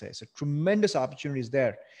Austin MSA. So tremendous opportunities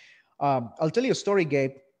there. I'll tell you a story,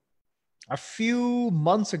 Gabe. A few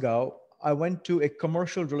months ago, I went to a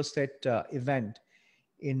commercial real estate event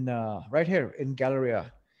in right here in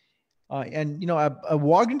Galleria. And I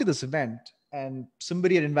walked into this event and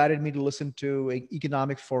somebody had invited me to listen to an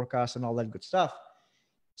economic forecast and all that good stuff.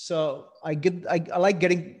 So I like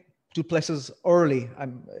getting to places early.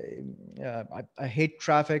 I hate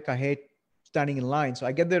traffic. I hate standing in line. So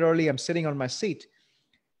I get there early. I'm sitting on my seat.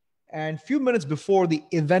 And a few minutes before the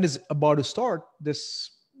event is about to start,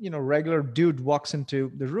 this, regular dude walks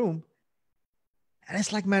into the room. And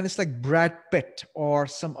it's like, man, it's like Brad Pitt or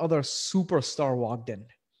some other superstar walked in.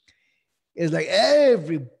 It's like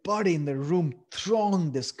everybody in the room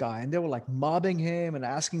thronged this guy. And they were like mobbing him and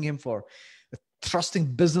asking him for thrusting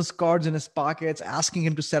business cards in his pockets, asking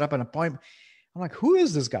him to set up an appointment. I'm like, who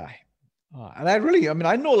is this guy? And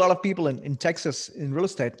I know a lot of people in Texas in real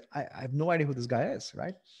estate. I have no idea who this guy is,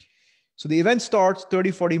 right? So the event starts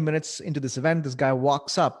 30, 40 minutes into this event. This guy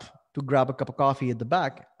walks up to grab a cup of coffee at the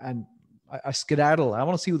back, and I skedaddle. I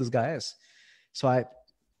want to see who this guy is. So I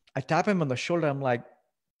tap him on the shoulder. I'm like,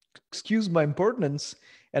 excuse my impertinence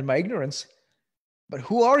and my ignorance, but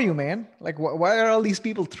who are you, man? Like, why are all these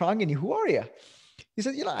people thronging you? Who are you? He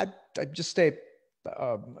said, I'm just a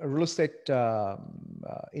real estate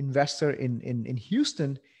investor in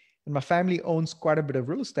Houston, and my family owns quite a bit of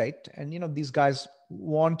real estate. And, these guys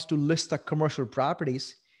want to list their commercial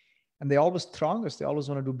properties, and they always throng us. They always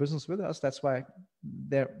want to do business with us. That's why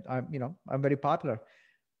I'm very popular.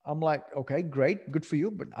 I'm like, okay, great. Good for you.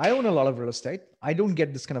 But I own a lot of real estate. I don't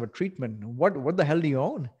get this kind of a treatment. What the hell do you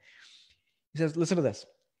own? He says, listen to this.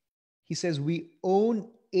 He says, we own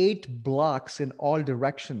 8 blocks in all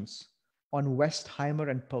directions on Westheimer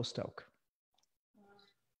and Post Oak.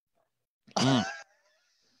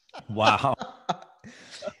 Wow.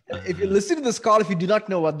 If you listen to this call, if you do not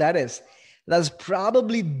know what that is, that's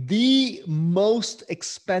probably the most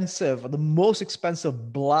expensive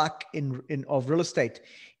block of real estate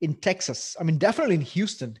in Texas. I mean, definitely in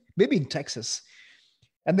Houston, maybe in Texas.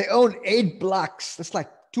 And they own 8 blocks. That's like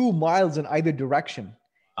 2 miles in either direction.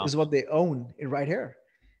 Wow. Is what they own right here.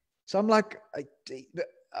 So I'm like,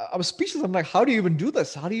 I was speechless. I'm like, how do you even do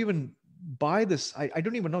this? How do you even buy this? I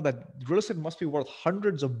don't even know that real estate must be worth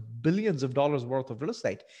hundreds of billions of dollars worth of real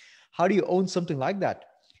estate. How do you own something like that?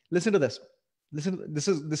 Listen to this.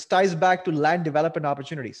 This ties back to land development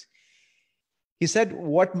opportunities. He said,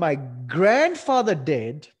 what my grandfather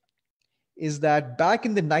did is that back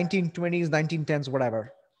in the 1920s, 1910s,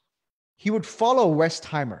 whatever, he would follow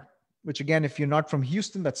Westheimer, which again, if you're not from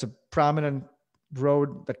Houston, that's a prominent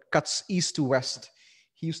road that cuts east to west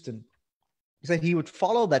Houston. He said he would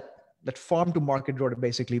follow that farm to market road,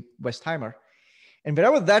 basically Westheimer. And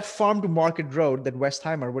wherever that farm to market road, that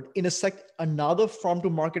Westheimer would intersect another farm to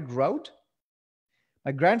market road,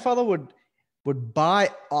 my grandfather would buy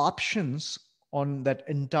options on that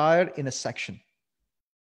entire intersection.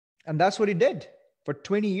 And that's what he did for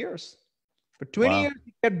 20 years. For 20 years,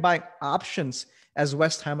 he kept buying options as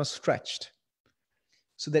Westheimer stretched.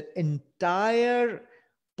 So that entire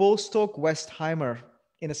Post Oak Westheimer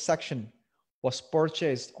intersection was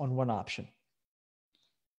purchased on one option.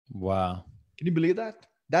 Wow. Can you believe that?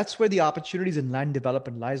 That's where the opportunities in land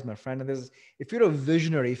development lies, my friend. And if you're a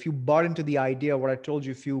visionary, if you bought into the idea, what I told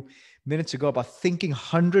you a few minutes ago about thinking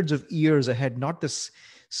hundreds of years ahead, not this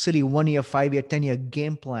silly 1 year, 5 year, 10 year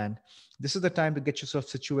game plan, this is the time to get yourself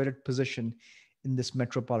situated, positioned in this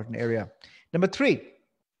metropolitan area. Number 3,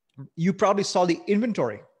 you probably saw the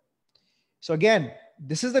inventory. So again,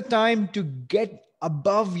 this is the time to get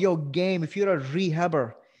above your game. If you're a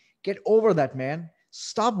rehabber, get over that, man.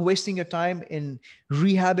 Stop wasting your time in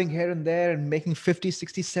rehabbing here and there and making 50,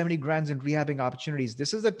 60, 70 grand in rehabbing opportunities.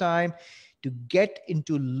 This is the time to get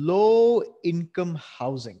into low income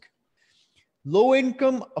housing. Low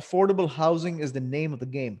income affordable housing is the name of the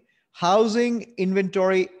game. Housing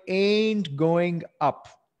inventory ain't going up.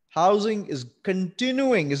 Housing is going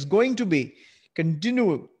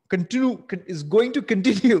to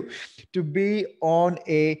continue to be on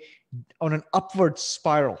an upward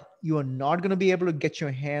spiral. You are not going to be able to get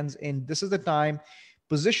your hands in. This is the time.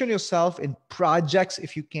 Position yourself in projects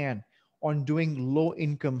if you can on doing low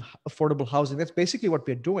income affordable housing. That's basically what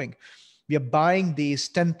we're doing. We are buying these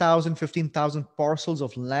 10,000, 15,000 parcels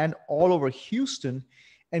of land all over Houston,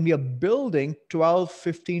 and we are building 12,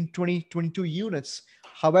 15, 20, 22 units,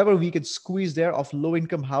 however we can squeeze there, of low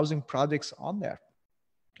income housing projects on there.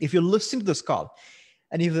 If you're listening to this call,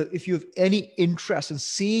 and if you have any interest in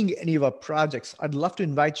seeing any of our projects, I'd love to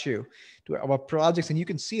invite you to our projects, and you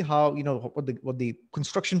can see how, what the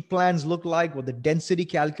construction plans look like, what the density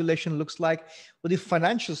calculation looks like, what the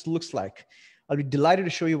financials looks like. I'll be delighted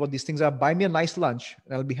to show you what these things are. Buy me a nice lunch,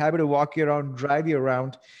 and I'll be happy to walk you around, drive you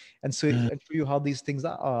around, and show you how these things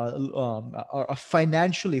are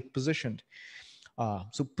financially positioned.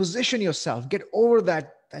 So position yourself, get over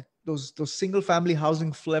those single family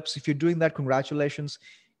housing flips. If you're doing that, congratulations.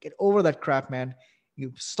 Get over that crap, man.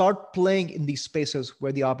 You start playing in these spaces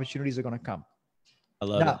where the opportunities are going to come. I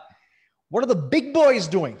love it. What are the big boys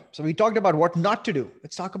doing? So we talked about what not to do.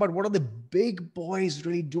 Let's talk about what are the big boys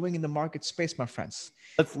really doing in the market space, my friends.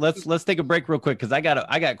 Let's take a break real quick, because I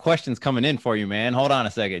got questions coming in for you, man. Hold on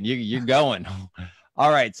a second. You're going.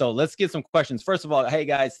 All right, so let's get some questions. First of all, hey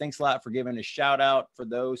guys, thanks a lot for giving a shout out for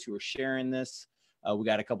those who are sharing this. We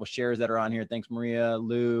got a couple shares that are on here. Thanks, Maria,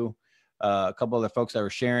 Lou, a couple other folks that were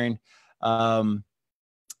sharing.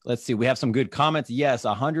 Let's see. We have some good comments. Yes,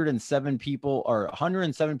 107 people are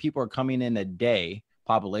coming in a day,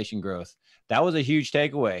 population growth. That was a huge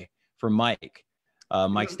takeaway for Mike.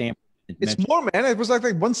 Mike Stanford It's more, man. It was like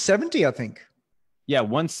 170, I think. Yeah,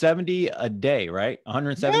 170 a day, right?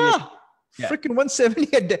 170. Yeah, freaking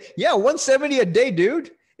 170 a day. Yeah, 170 a day,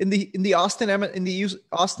 dude. In the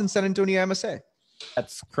Austin San Antonio MSA.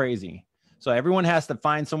 That's crazy. So everyone has to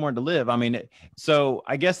find somewhere to live. I mean, so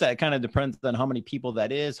I guess that kind of depends on how many people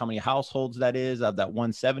that is, how many households that is of that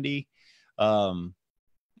 170.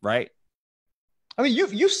 Right. I mean,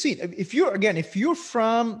 you've seen, if you're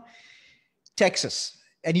from Texas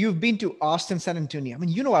and you've been to Austin, San Antonio, I mean,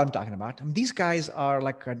 you know what I'm talking about. I mean, these guys are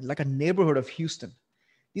like a neighborhood of Houston.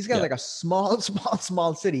 These guys are like a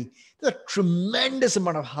small city. There's a tremendous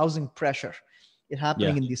amount of housing pressure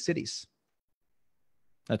happening in these cities.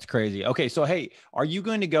 That's crazy. Okay. So, hey, are you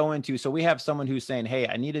going to go into, so we have someone who's saying, hey,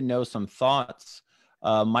 I need to know some thoughts.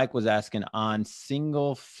 Mike was asking on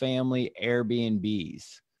single family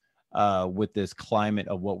Airbnbs with this climate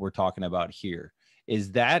of what we're talking about here.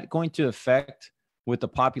 Is that going to affect with the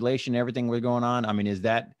population, everything we're going on? I mean,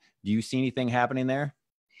 do you see anything happening there?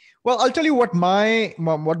 Well, I'll tell you what my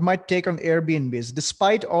take on Airbnb is.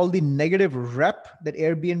 Despite all the negative rep that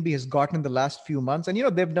Airbnb has gotten in the last few months, and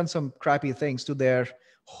they've done some crappy things to their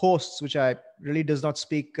hosts, which I really does not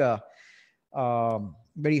speak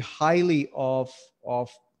very highly of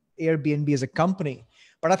Airbnb as a company.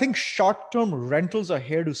 But I think short-term rentals are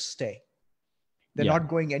here to stay. They're not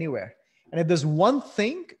going anywhere. And if there's one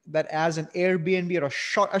thing that as an Airbnb or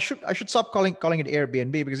I should stop calling it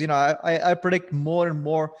Airbnb, because I predict more and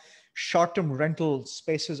more short-term rental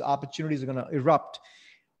spaces opportunities are going to erupt,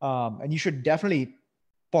 and you should definitely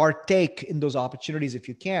partake in those opportunities if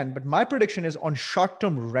you can. But my prediction is on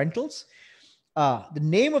short-term rentals, the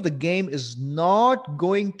name of the game is not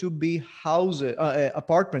going to be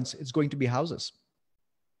apartments. It's going to be houses.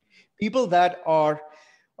 People that are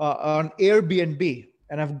on Airbnb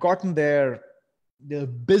and have gotten their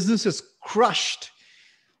businesses crushed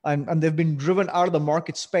and they've been driven out of the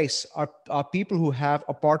market space are people who have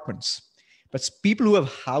apartments. But people who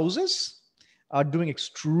have houses are doing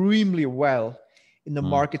extremely well in the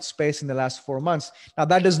market space in the last 4 months. Now,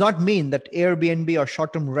 that does not mean that Airbnb or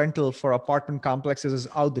short-term rental for apartment complexes is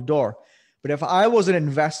out the door. But if I was an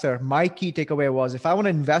investor, my key takeaway was if I want to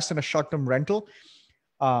invest in a short-term rental,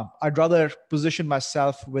 I'd rather position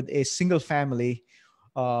myself with a single family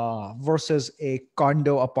versus a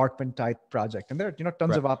condo apartment type project. And there are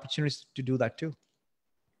tons of opportunities to do that too.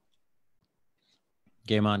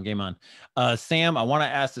 Game on. Sam, I want to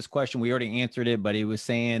ask this question. We already answered it, but he was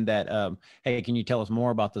saying that, hey, can you tell us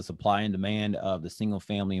more about the supply and demand of the single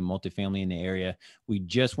family and multifamily in the area? We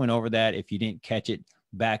just went over that. If you didn't catch it,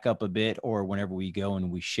 back up a bit, or whenever we go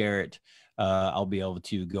and we share it, I'll be able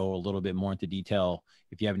to go a little bit more into detail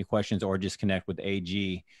if you have any questions, or just connect with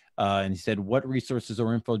AG. And he said, what resources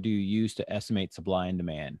or info do you use to estimate supply and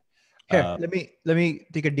demand? Here, let me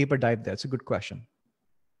take a deeper dive there. It's a good question.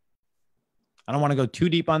 I don't want to go too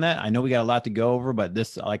deep on that. I know we got a lot to go over, but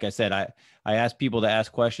this, like I said, I asked people to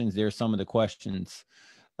ask questions. There's some of the questions.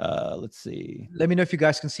 Let's see. Let me know if you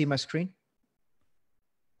guys can see my screen.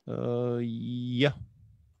 Yeah.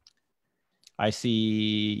 I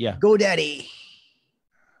see. Yeah. Go Daddy.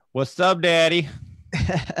 What's up, Daddy?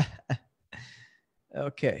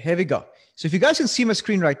 Okay, here we go. So if you guys can see my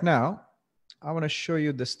screen right now, I want to show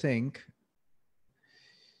you this thing.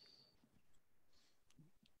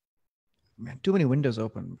 Man, too many windows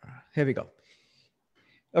open. Here we go.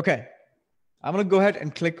 Okay, I'm going to go ahead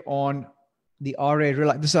and click on the RA.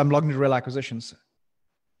 I'm logged into Real Acquisitions.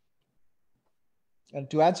 And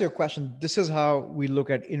to answer your question, this is how we look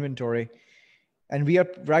at inventory. And we are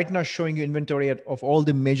right now showing you inventory of all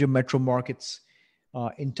the major metro markets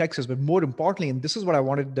in Texas. But more importantly, and this is what I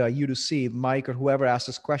wanted you to see, Mike or whoever asked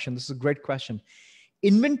this question, this is a great question.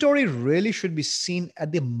 Inventory really should be seen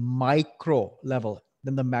at the micro level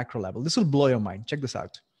than the macro level. This will blow your mind. Check this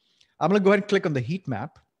out. I'm going to go ahead and click on the heat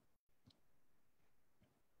map.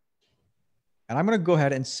 And I'm going to go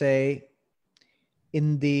ahead and say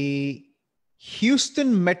in the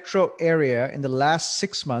Houston metro area in the last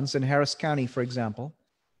 6 months in Harris County, for example,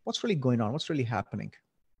 what's really going on? What's really happening?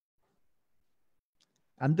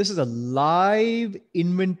 And this is a live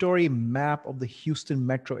inventory map of the Houston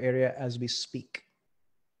metro area as we speak.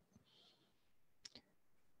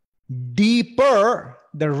 Deeper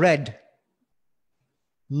the red,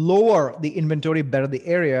 lower the inventory, better the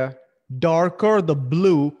area. Darker the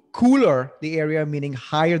blue, cooler the area, meaning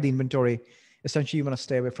higher the inventory. Essentially, you want to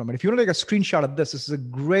stay away from it. If you want to take a screenshot of this, this is a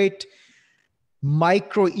great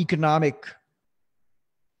microeconomic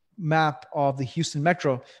map of the Houston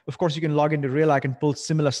metro. Of course, you can log into Real and pull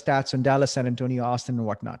similar stats in Dallas, San Antonio, Austin, and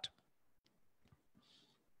whatnot.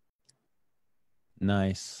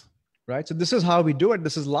 Nice. right? So this is how we do it.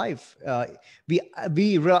 This is live. At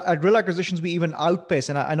Real Acquisitions, we even outpace,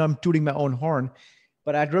 and I know I'm tooting my own horn,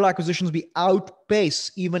 but at Real Acquisitions, we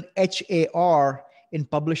outpace even HAR in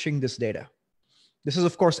publishing this data. This is,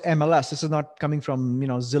 of course, MLS. This is not coming from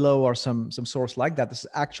Zillow or some source like that. This is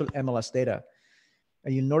actual MLS data.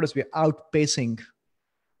 And you'll notice we're outpacing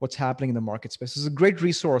what's happening in the market space. This is a great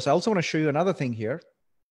resource. I also want to show you another thing here.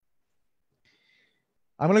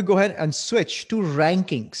 I'm going to go ahead and switch to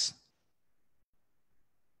rankings.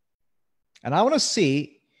 And I want to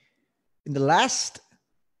see in the last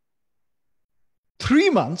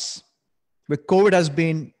 3 months, where COVID has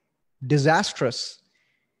been disastrous,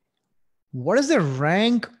 what is the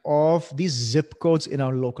rank of these zip codes in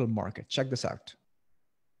our local market? Check this out.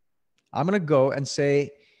 I'm going to go and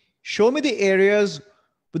say, show me the areas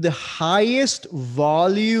with the highest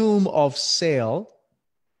volume of sale,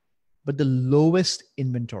 but the lowest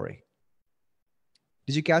inventory.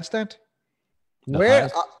 Did you catch that? Where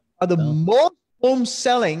are the most homes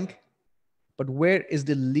selling, but where is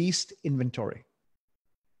the least inventory?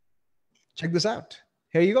 Check this out.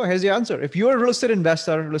 Here you go. Here's the answer. If you're a real estate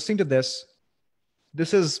investor listening to this,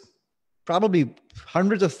 this is probably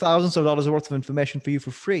hundreds of thousands of dollars worth of information for you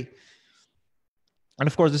for free. And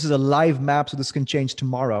of course, this is a live map, so this can change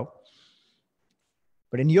tomorrow.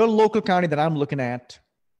 But in your local county that I'm looking at,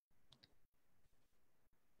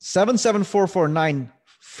 77449,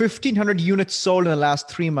 1,500 units sold in the last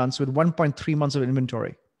 3 months with 1.3 months of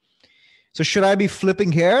inventory. So should I be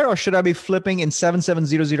flipping here, or should I be flipping in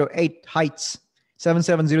 77008 Heights,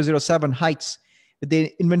 77007 Heights?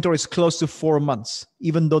 The inventory is close to 4 months,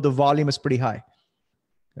 even though the volume is pretty high.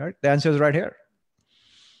 All right, the answer is right here.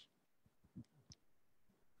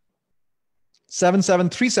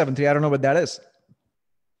 77373, I don't know what that is.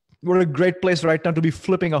 What a great place right now to be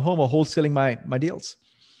flipping a home or wholesaling my deals.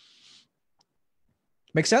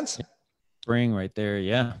 Make sense? Spring right there,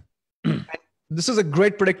 yeah. This is a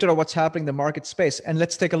great predictor of what's happening in the market space. And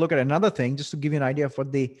let's take a look at another thing, just to give you an idea of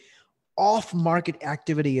what the off-market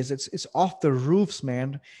activity is. It's off the roofs,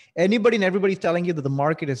 man. Anybody and everybody telling you that the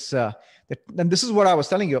market is, and this is what I was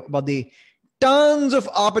telling you about the tons of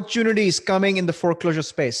opportunities coming in the foreclosure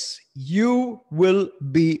space. You will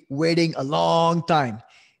be waiting a long time.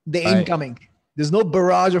 They ain't coming. There's no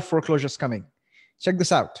barrage of foreclosures coming. Check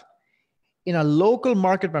this out. In a local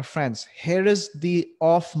market, my friends, here is the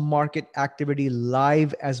off-market activity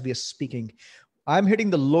live as we are speaking. I'm hitting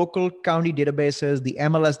the local county databases, the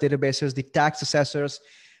MLS databases, the tax assessors.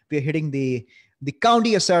 We're hitting the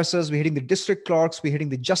county assessors. We're hitting the district clerks. We're hitting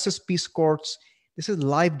the justice peace courts. This is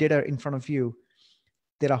live data in front of you.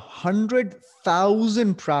 There are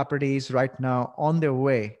 100,000 properties right now on their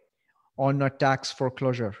way on a tax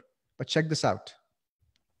foreclosure. But check this out.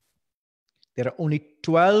 There are only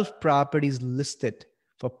 12 properties listed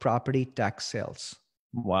for property tax sales.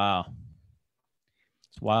 Wow.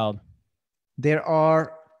 It's wild. There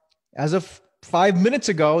are, as of 5 minutes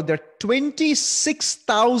ago, there are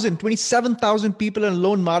 27,000 people in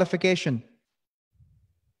loan modification.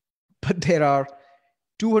 But there are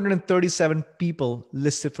 237 people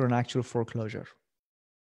listed for an actual foreclosure.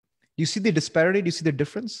 Do you see the disparity? Do you see the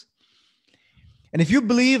difference? And if you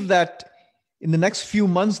believe that in the next few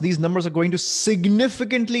months, these numbers are going to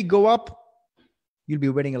significantly go up, you'll be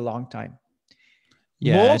waiting a long time.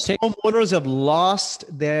 Yeah, most homeowners have lost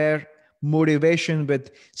their motivation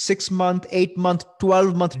with 6-month, 8-month,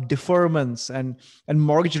 12-month deferments and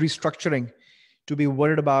mortgage restructuring to be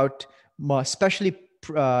worried about, especially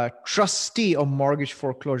trustee or mortgage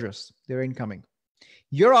foreclosures. They're incoming.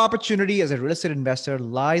 Your opportunity as a real estate investor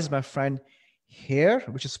lies, my friend, here,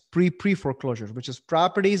 which is pre-foreclosure, which is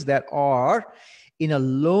properties that are in a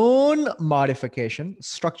loan modification,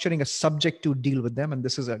 structuring a subject to deal with them. And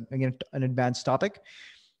this is, again, an advanced topic.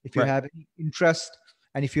 If you have any interest,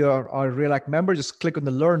 and if you are a REALAC member, just click on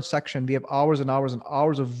the Learn section. We have hours and hours and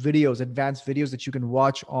hours of videos, advanced videos that you can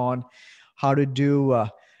watch on how to do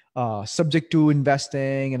subject to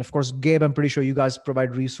investing. And of course, Gabe, I'm pretty sure you guys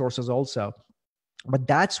provide resources also. But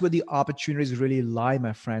that's where the opportunities really lie,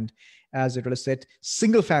 my friend. As a real estate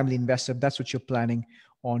single family investor, that's what you're planning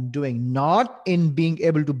on doing, not in being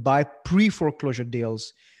able to buy pre-foreclosure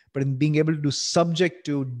deals, but in being able to do subject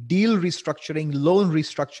to deal restructuring,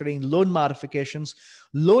 loan modifications,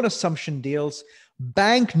 loan assumption deals,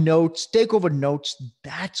 bank notes, takeover notes.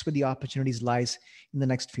 That's where the opportunities lies in the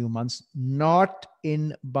next few months, not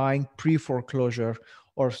in buying pre-foreclosure,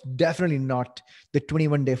 or definitely not the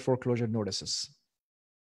 21-day foreclosure notices.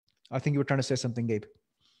 I think you were trying to say something, Gabe.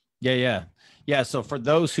 Yeah. So for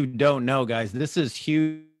those who don't know, guys, this is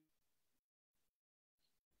huge.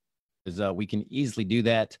 We can easily do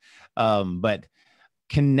that. But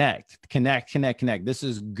connect. This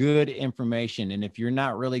is good information. And if you're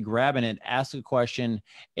not really grabbing it, ask a question,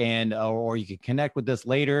 and or you can connect with us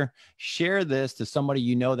later. Share this to somebody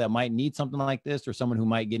you know that might need something like this, or someone who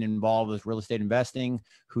might get involved with real estate investing,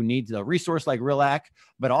 who needs a resource like REALAC,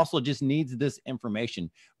 but also just needs this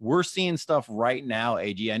information. We're seeing stuff right now,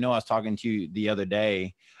 AG. I know I was talking to you the other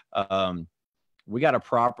day. We got a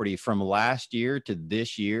property from last year to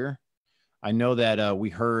this year. I know that we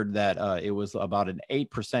heard that it was about an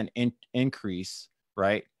 8% increase,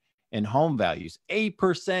 right, in home values.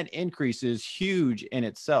 8% increase is huge in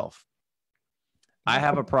itself. I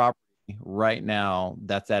have a property right now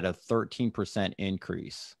that's at a 13%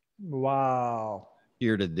 increase. Wow.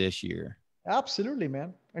 Year to this year. Absolutely,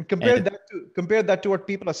 man. And compare that to what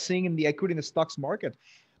people are seeing in the equity in the stocks market.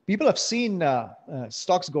 People have seen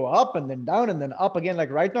stocks go up and then down and then up again. Like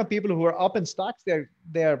right now, people who are up in stocks,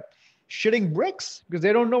 they're shitting bricks because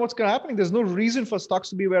they don't know what's going to happen. There's no reason for stocks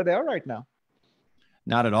to be where they are right now.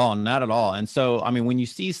 Not at all. Not at all. And so, I mean, when you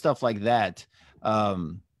see stuff like that,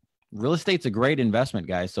 real estate's a great investment,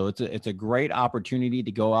 guys. So it's a great opportunity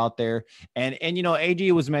to go out there. And you know,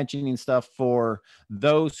 AG was mentioning stuff for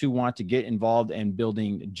those who want to get involved in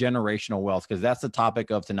building generational wealth, because that's the topic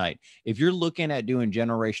of tonight. If you're looking at doing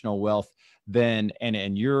generational wealth, then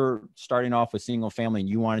and you're starting off with single family and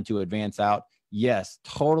you wanted to advance out, yes,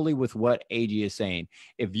 totally with what AG is saying.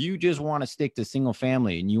 If you just want to stick to single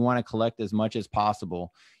family and you want to collect as much as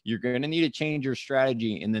possible, you're going to need to change your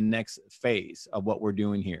strategy in the next phase of what we're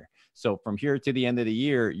doing here. So from here to the end of the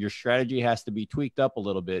year, your strategy has to be tweaked up a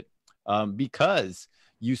little bit because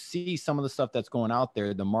you see some of the stuff that's going out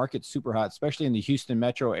there. The market's super hot, especially in the Houston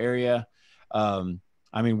metro area.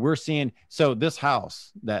 I mean, we're seeing, so this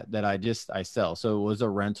house that I sell, so it was a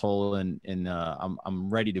rental and I'm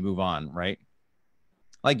ready to move on, right?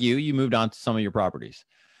 Like you moved on to some of your properties.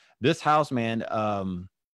 This house, man,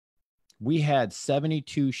 we had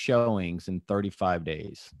 72 showings in 35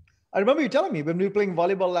 days. I remember you telling me when we were playing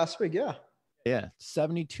volleyball last week. Yeah. Yeah.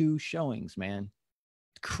 72 showings, man.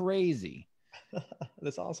 Crazy.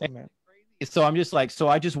 That's awesome, man. So I'm just like, so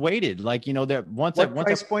I just waited. Like, you know, what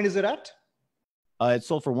price point is it at? It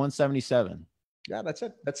sold for 177. Yeah, that's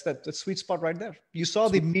it. That's the sweet spot right there. You saw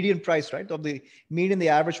the median price, right? Of the median, the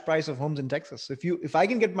average price of homes in Texas. If I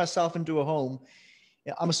can get myself into a home,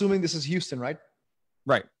 I'm assuming this is Houston, right?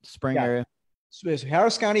 Right. Spring area. So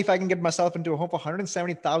Harris County, if I can get myself into a home for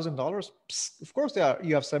 $170,000, of course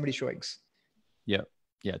you have 70 showings. Yeah.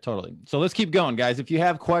 Yeah, totally. So let's keep going, guys. If you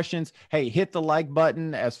have questions, hey, hit the like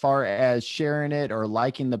button as far as sharing it or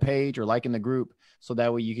liking the page or liking the group. So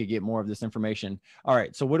that way you could get more of this information. All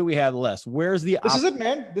right. So what do we have left? Where's the? This is it,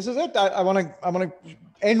 man. This is it. I want to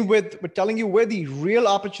end with telling you where the real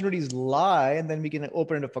opportunities lie, and then we can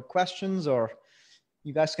open it up for questions, or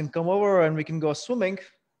you guys can come over and we can go swimming.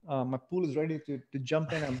 My pool is ready to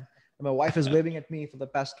jump in. And my wife is waving at me for the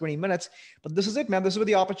past 20 minutes. But this is it, man. This is where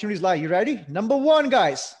the opportunities lie. You ready? Number one,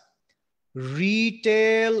 guys.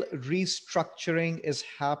 Retail restructuring is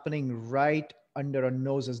happening right under our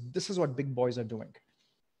noses. This is what big boys are doing.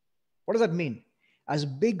 What does that mean? As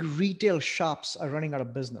big retail shops are running out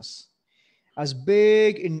of business, as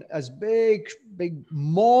big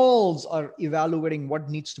malls are evaluating what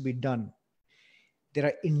needs to be done, there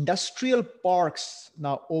are industrial parks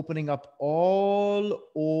now opening up all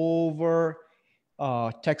over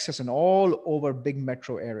Texas and all over big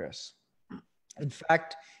metro areas. In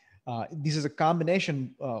fact, this is a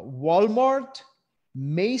combination. Walmart,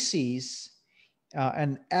 Macy's,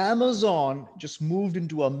 and Amazon just moved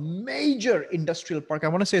into a major industrial park. I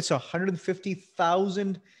want to say it's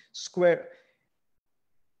 150,000 square.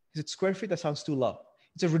 Is it square feet? That sounds too low.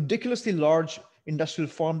 It's a ridiculously large industrial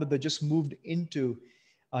farm that they just moved into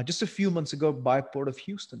just a few months ago by Port of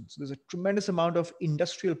Houston. So there's a tremendous amount of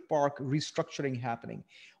industrial park restructuring happening.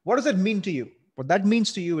 What does that mean to you? What that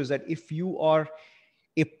means to you is that if you are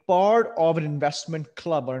a part of an investment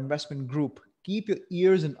club or investment group, keep your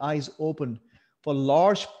ears and eyes open for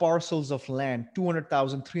large parcels of land,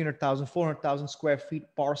 200,000, 300,000, 400,000 square feet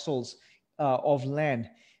parcels of land,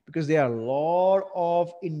 because there are a lot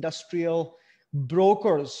of industrial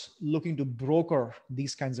brokers looking to broker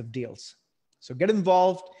these kinds of deals. So get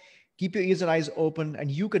involved, keep your ears and eyes open, and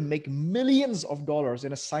you can make millions of dollars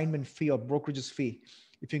in assignment fee or brokerage's fee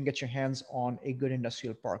if you can get your hands on a good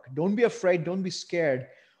industrial park. Don't be afraid. Don't be scared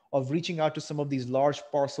of reaching out to some of these large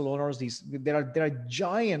parcel owners. There are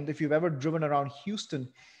giant, if you've ever driven around Houston,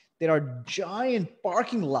 there are giant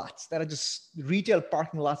parking lots that are just retail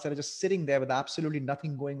parking lots that are just sitting there with absolutely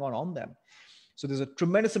nothing going on them. So there's a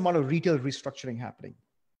tremendous amount of retail restructuring happening.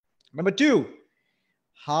 Number two,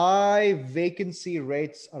 high vacancy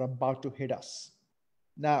rates are about to hit us.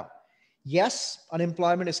 Now, yes,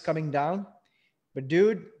 unemployment is coming down, but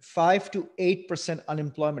dude, 5 to 8%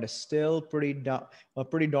 unemployment is still pretty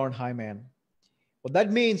darn high, man. What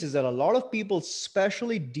that means is that a lot of people,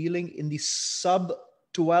 especially dealing in the sub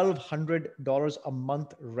 $1,200 a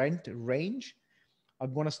month rent range, are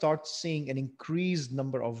going to start seeing an increased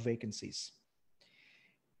number of vacancies.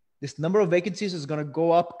 This number of vacancies is going to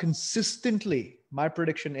go up consistently. My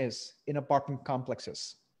prediction is in apartment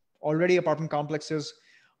complexes. Already apartment complexes,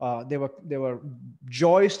 they were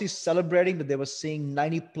joyously celebrating that they were seeing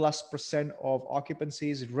 90+% of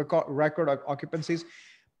occupancies, record occupancies,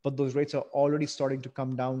 but those rates are already starting to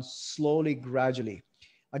come down slowly, gradually.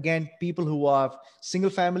 Again, people who have single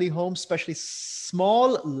family homes, especially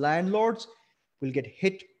small landlords, will get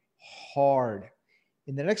hit hard.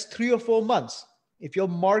 In the next 3 or 4 months, if you're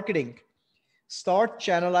marketing, start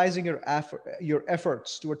channelizing your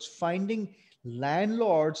efforts towards finding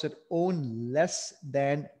landlords that own less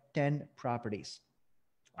than 10 properties.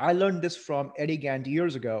 I learned this from Eddie Gant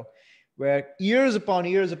years ago, where years upon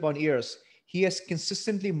years upon years, he has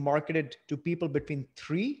consistently marketed to people between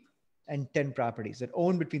 3 and 10 properties, that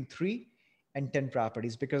own between 3 and 10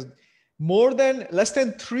 properties, because less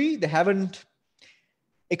than 3, they haven't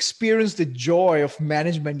experienced the joy of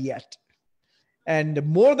management yet. And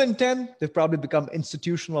more than 10, they've probably become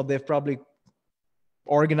institutional. They've probably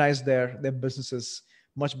organized their businesses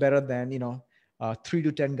much better than 3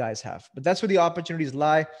 to 10 guys have. But that's where the opportunities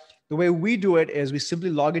lie. The way we do it is we simply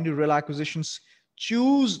log into Real Acquisitions,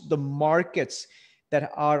 choose the markets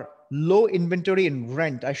that are low inventory in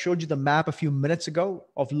rent. I showed you the map a few minutes ago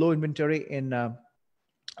of low inventory in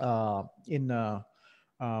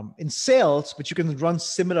sales, but you can run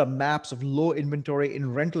similar maps of low inventory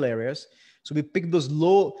in rental areas. So we pick those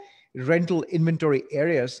low rental inventory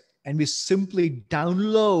areas and we simply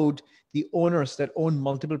download the owners that own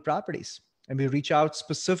multiple properties. And we reach out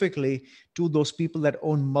specifically to those people that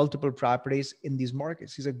own multiple properties in these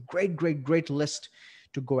markets. These are great, great, great list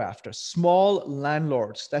to go after. Small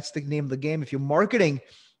landlords, that's the name of the game. If you're marketing,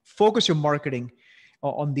 focus your marketing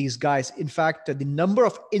on these guys. In fact, the number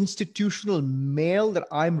of institutional mail that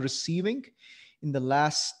I'm receiving in the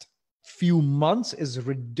last few months is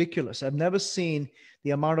ridiculous. I've never seen the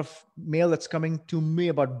amount of mail that's coming to me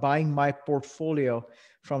about buying my portfolio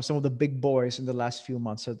from some of the big boys in the last few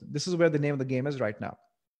months. So this is where the name of the game is right now.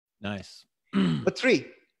 Nice. But 3,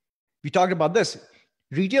 we talked about this.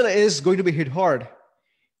 Retail is going to be hit hard.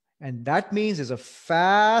 And that means there's a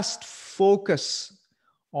fast focus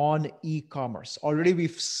on e-commerce. Already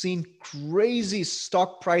we've seen crazy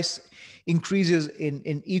stock price increases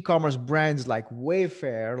in e-commerce brands like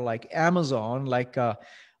Wayfair, like Amazon, like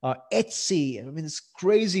Etsy. I mean, it's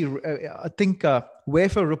crazy. I think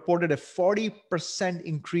Wayfair reported a 40%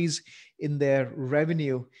 increase in their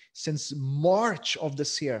revenue since March of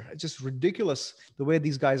this year. It's just ridiculous the way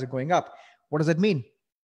these guys are going up. What does that mean?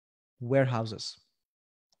 Warehouses.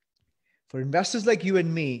 For investors like you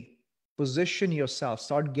and me, position yourself,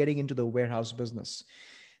 start getting into the warehouse business.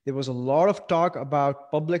 There was a lot of talk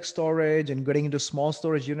about public storage and getting into small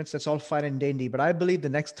storage units. That's all fine and dandy. But I believe the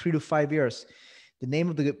next 3 to 5 years, the name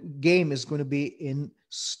of the game is going to be in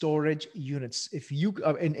storage units. If you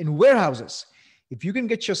in warehouses, if you can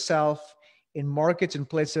get yourself in markets and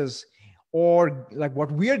places, or like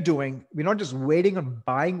what we are doing, we're not just waiting on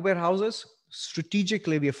buying warehouses.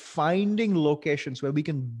 Strategically, we are finding locations where we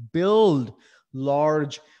can build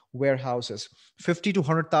large warehouses. 50 to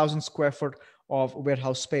 100,000 square foot of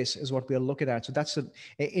warehouse space is what we are looking at. So that's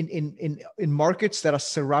in markets that are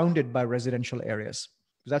surrounded by residential areas.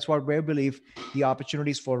 That's what we believe the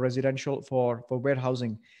opportunities for residential, for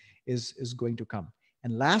warehousing is going to come.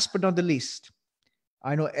 And last but not the least,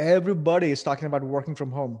 I know everybody is talking about working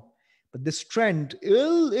from home, but this trend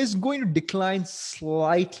is going to decline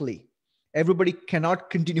slightly. Everybody cannot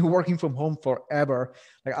continue working from home forever.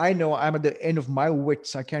 Like, I know I'm at the end of my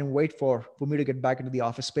wits. I can't wait for me to get back into the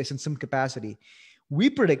office space in some capacity. We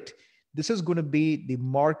predict this is going to be the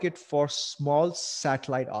market for small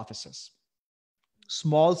satellite offices.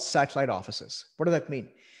 Small satellite offices. What does that mean?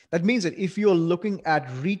 That means that if you're looking at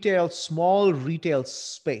retail, small retail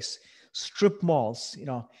space, strip malls,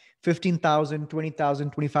 15,000,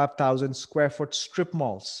 20,000, 25,000 square foot strip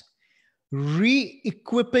malls,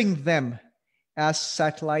 re-equipping them as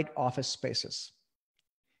satellite office spaces.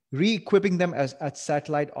 Re-equipping them as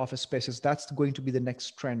satellite office spaces. That's going to be the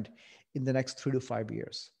next trend in the next 3 to 5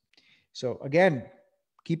 years. So again,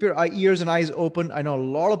 keep your ears and eyes open. I know a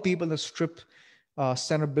lot of people in the strip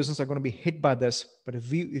center business are going to be hit by this, but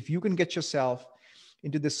if you can get yourself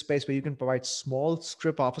into this space where you can provide small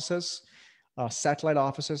strip offices, satellite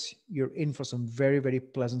offices, you're in for some very, very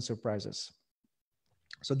pleasant surprises.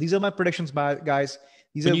 So these are my predictions, guys.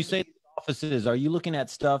 These When are you say offices, are you looking at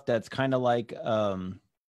stuff that's kind of like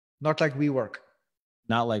not like WeWork.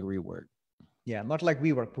 not like rework? Yeah, not like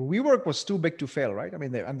WeWork. But WeWork was too big to fail, right? I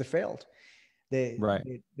mean, they failed.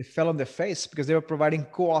 Right. They fell on their face because they were providing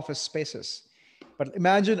co-office spaces. But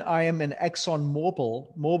imagine I am an Exxon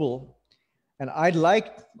Mobil, and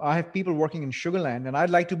I have people working in Sugarland, and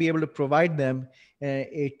I'd like to be able to provide them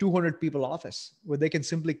a 200 people office where they can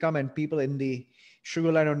simply come, and people in the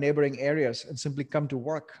Sugarland or neighboring areas and simply come to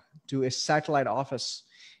work to a satellite office,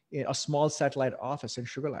 a small satellite office in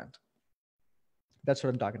Sugarland. That's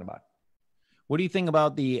what I'm talking about. What do you think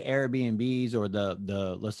about the Airbnbs or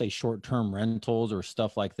the let's say short-term rentals or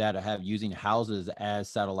stuff like that have using houses as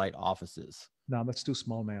satellite offices? No, that's too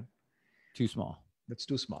small, man. Too small. That's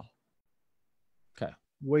too small. Okay.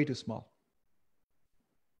 Way too small.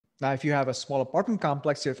 Now, if you have a small apartment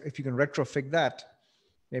complex, if you can retrofit that,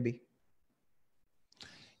 maybe.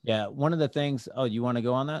 Yeah. One of the things, oh, you want to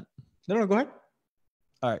go on that? No, go ahead.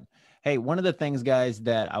 All right. Hey, one of the things, guys,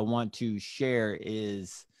 that I want to share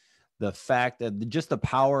is the fact that just the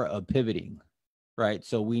power of pivoting, right?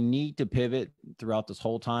 So we need to pivot throughout this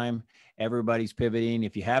whole time. Everybody's pivoting.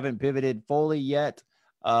 If you haven't pivoted fully yet,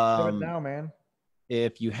 Pivot now, man.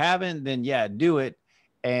 if you haven't, then yeah, do it.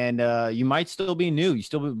 And you might still be new. You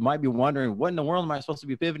still might be wondering, what in the world am I supposed to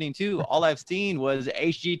be pivoting to? All I've seen was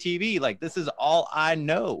HGTV. Like, this is all I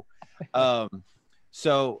know.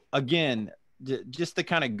 So again, just to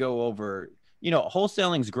kind of go over,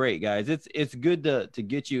 wholesaling's great, guys. It's good to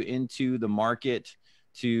get you into the market,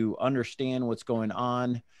 to understand what's going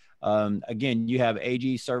on. Again, you have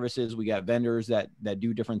AG services. We got vendors that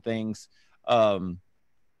do different things.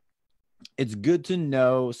 It's good to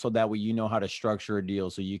know so that way you know how to structure a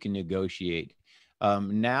deal so you can negotiate.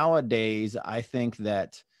 Nowadays, I think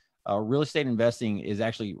that real estate investing is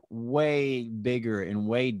actually way bigger and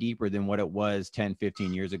way deeper than what it was 10,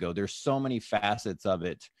 15 years ago. There's so many facets of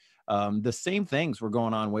it. The same things were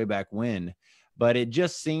going on way back when, but it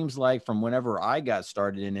just seems like from whenever I got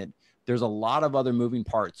started in it, there's a lot of other moving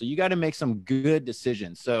parts. So you got to make some good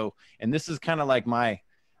decisions. So, and this is kind of like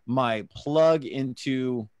my plug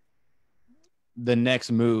into the next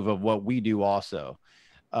move of what we do also.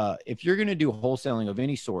 If you're going to do wholesaling of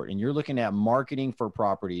any sort and you're looking at marketing for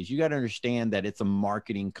properties, you got to understand that it's a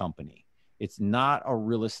marketing company. It's not a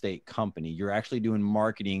real estate company. You're actually doing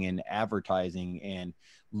marketing and advertising and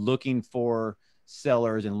looking for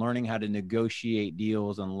sellers and learning how to negotiate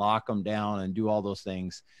deals and lock them down and do all those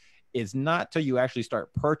things. It's not till you actually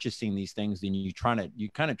start purchasing these things, then you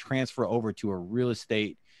kind of transfer over to a real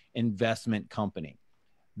estate investment company.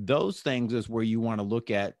 Those things is where you want to look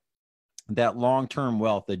at that long-term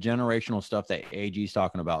wealth, the generational stuff that AG is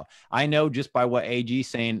talking about. I know just by what AG is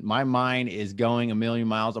saying, my mind is going a million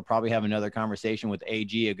miles. I'll probably have another conversation with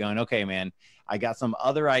AG of going, okay, man, I got some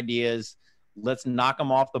other ideas. Let's knock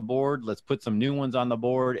them off the board. Let's put some new ones on the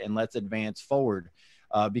board and let's advance forward,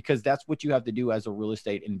 because that's what you have to do as a real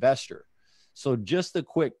estate investor. So just a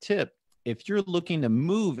quick tip, if you're looking to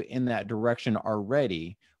move in that direction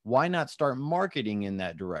already, why not start marketing in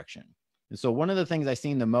that direction? And so one of the things I've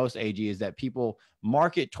seen the most, AG, is that people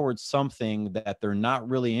market towards something that they're not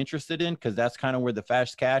really interested in because that's kind of where the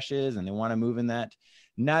fast cash is and they want to move in that,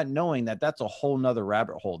 not knowing that that's a whole nother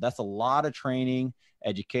rabbit hole. That's a lot of training,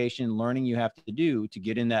 education, learning you have to do to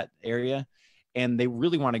get in that area. And they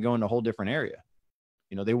really want to go into a whole different area.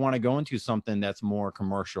 They want to go into something that's more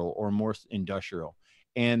commercial or more industrial.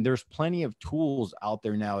 And there's plenty of tools out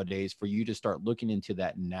there nowadays for you to start looking into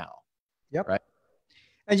that now. Yep. Right.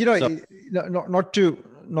 And not to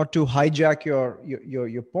hijack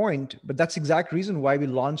your point, but that's the exact reason why we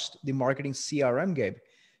launched the marketing CRM, Gabe,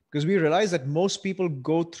 because we realized that most people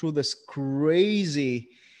go through this crazy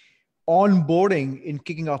onboarding in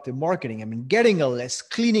kicking off their marketing. I mean, getting a list,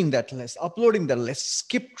 cleaning that list, uploading that list,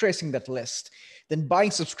 skip tracing that list, then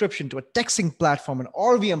buying subscription to a texting platform, an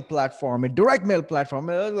RVM platform, a direct mail platform.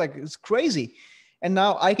 Like, it's crazy. And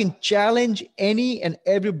now I can challenge any and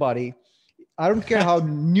everybody. I don't care how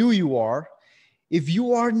new you are. If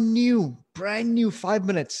you are new, brand new, 5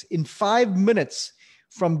 minutes, in 5 minutes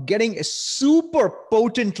from getting a super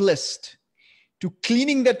potent list to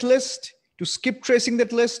cleaning that list, to skip tracing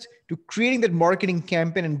that list, to creating that marketing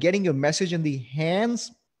campaign and getting your message in the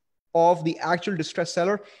hands of the actual distressed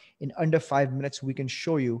seller, in under 5 minutes, we can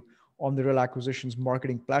show you on the Real Acquisitions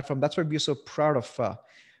marketing platform. That's why we're so proud of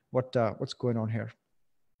what's going on here.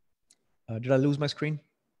 Did I lose my screen?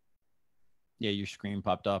 Yeah, your screen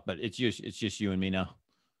popped off, but it's just you and me now.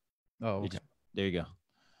 Oh, okay. There you go.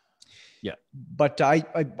 Yeah. But I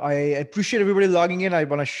appreciate everybody logging in. I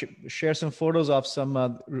want to share some photos of some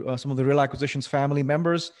of the Real Acquisitions family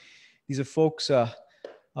members. These are folks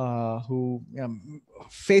who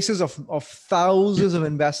faces of thousands of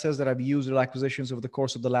investors that have used Real Acquisitions over the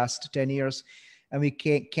course of the last 10 years. And we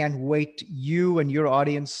can't wait you and your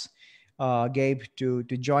audience, Gabe, to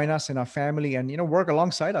join us in our family and, work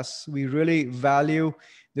alongside us. We really value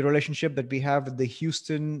the relationship that we have with the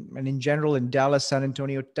Houston and in general in Dallas, San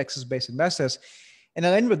Antonio, Texas-based investors. And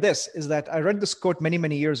I'll end with this, is that I read this quote many,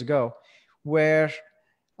 many years ago, where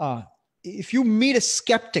if you meet a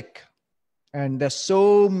skeptic, and there's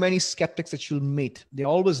so many skeptics that you'll meet, they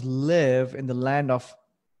always live in the land of,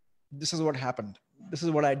 this is what happened. This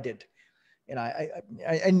is what I did. And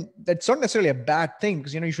and that's not necessarily a bad thing,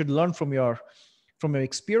 because, you should learn from your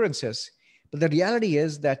experiences. But the reality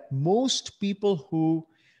is that most people who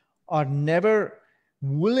are never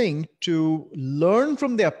willing to learn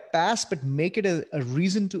from their past, but make it a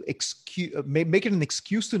reason to make it an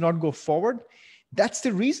excuse to not go forward. That's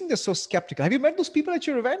the reason they're so skeptical. Have you met those people at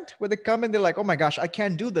your event where they come and they're like, oh my gosh, I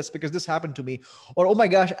can't do this because this happened to me. Or, oh my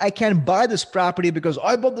gosh, I can't buy this property because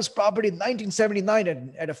I bought this property in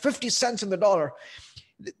 1979 at a 50 cents in the dollar.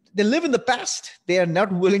 They live in the past. They are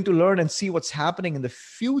not willing to learn and see what's happening in the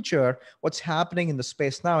future, what's happening in the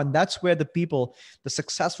space now. And that's where the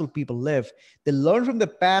successful people live. They learn from the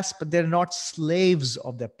past, but they're not slaves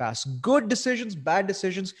of their past. Good decisions, bad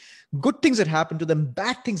decisions, good things that happen to them,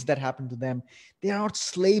 bad things that happen to them. They are not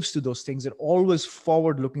slaves to those things. They're always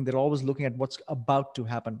forward looking. They're always looking at what's about to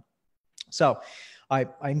happen. So I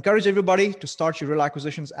encourage everybody to start your Real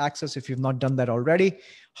Acquisitions access if you've not done that already.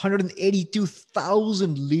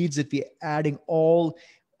 182,000 leads that we're adding all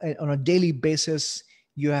on a daily basis.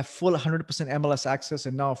 You have full 100% MLS access.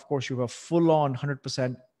 And now, of course, you have full on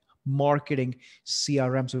 100% marketing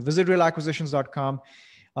CRM. So visit realacquisitions.com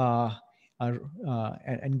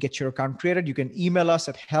and get your account created. You can email us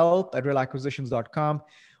at help@realacquisitions.com,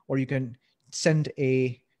 or you can send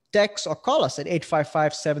a text or call us at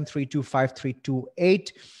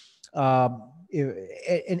 855-732-5328.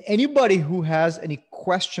 And anybody who has any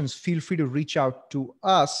questions, feel free to reach out to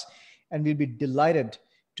us and we'll be delighted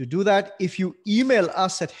to do that. If you email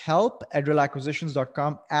us at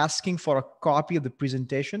help@realacquisitions.com asking for a copy of the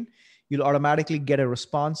presentation, you'll automatically get a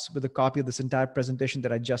response with a copy of this entire presentation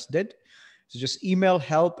that I just did. So just email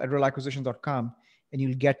help@realacquisitions.com and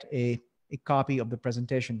you'll get a copy of the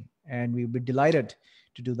presentation, and we'll be delighted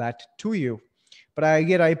to do that to you. But I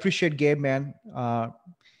appreciate Gabe, man,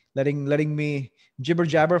 letting me jibber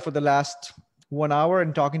jabber for the last 1 hour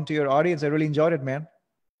and talking to your audience. I really enjoyed it, man.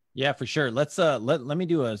 Yeah, for sure. Let's let me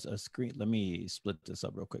do a screen. Let me split this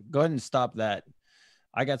up real quick. Go ahead and stop that.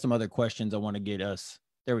 I got some other questions I want to get us.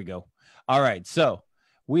 There we go. All right. So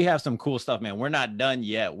we have some cool stuff, man. We're not done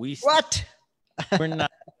yet. We're not done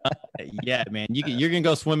yet, man. You're going to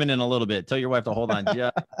go swimming in a little bit. Tell your wife to hold on.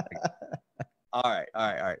 All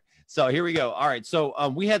right. So here we go. All right. So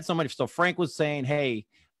we had somebody. So Frank was saying, hey,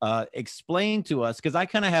 explain to us, because I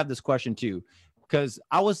kind of have this question too, because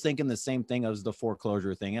I was thinking the same thing as the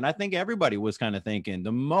foreclosure thing. And I think everybody was kind of thinking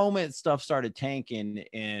the moment stuff started tanking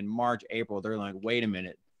in March, April, they're like, wait a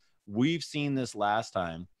minute, we've seen this last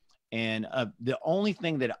time. And the only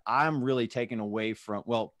thing that I'm really taking away from,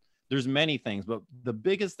 well, there's many things, but the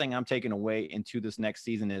biggest thing I'm taking away into this next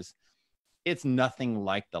season is it's nothing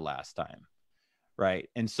like the last time. Right.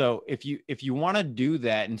 And so if you want to do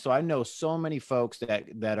that, and so I know so many folks that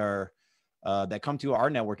come to our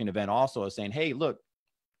networking event also is saying, hey, look,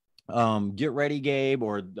 get ready, Gabe,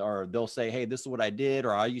 or they'll say, hey, this is what I did,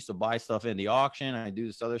 or I used to buy stuff in the auction, I do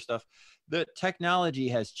this other stuff. The technology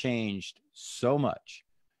has changed so much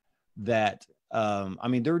that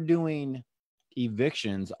they're doing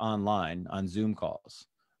evictions online on Zoom calls,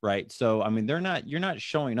 right? So you're not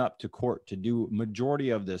showing up to court to do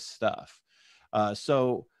majority of this stuff.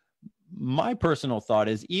 So my personal thought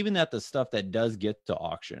is, even at the stuff that does get to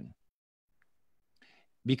auction,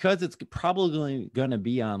 because it's probably going to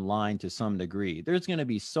be online to some degree, there's going to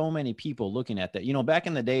be so many people looking at that. Back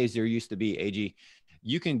in the days, there used to be, AG,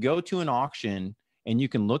 you can go to an auction and you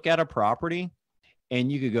can look at a property and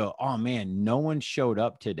you could go, oh man, no one showed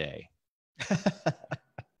up today.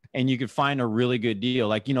 And you could find a really good deal.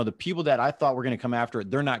 Like, the people that I thought were going to come after it,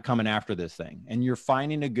 they're not coming after this thing. And you're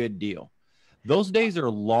finding a good deal. Those days are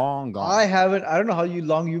long gone. I don't know how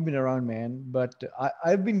long you've been around, man, but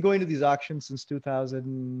I've been going to these auctions since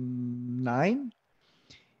 2009,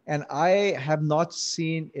 and I have not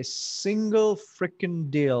seen a single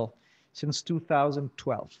freaking deal since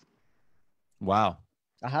 2012. Wow.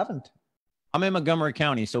 I haven't. I'm in Montgomery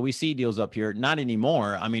County, so we see deals up here. Not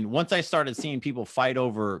anymore. I mean, once I started seeing people fight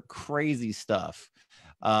over crazy stuff,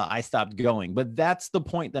 I stopped going. But that's the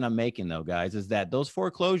point that I'm making, though, guys, is that those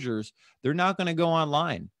foreclosures, they're not going to go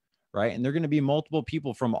online, right? And they're going to be multiple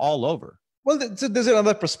people from all over. Well, so there's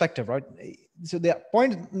another perspective, right? So the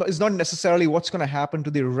point is not necessarily what's going to happen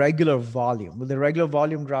to the regular volume. Will the regular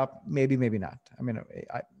volume drop? Maybe, maybe not. I mean,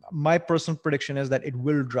 my personal prediction is that it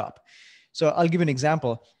will drop. So I'll give you an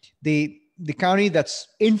example. The county that's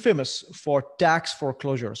infamous for tax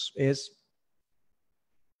foreclosures is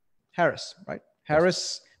Harris, right?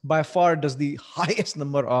 Harris by far does the highest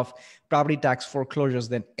number of property tax foreclosures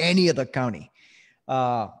than any other county.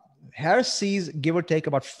 Harris sees, give or take,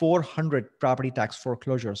 about 400 property tax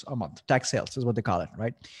foreclosures a month. Tax sales is what they call it,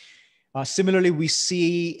 right? Similarly, we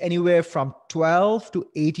see anywhere from 12 to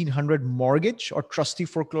 1,800 mortgage or trustee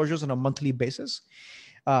foreclosures on a monthly basis.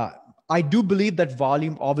 I do believe that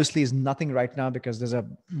volume obviously is nothing right now because there's a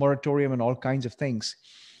moratorium and all kinds of things.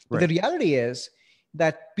 But the reality is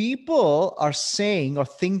that people are saying or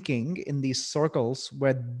thinking in these circles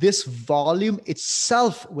where this volume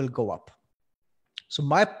itself will go up. So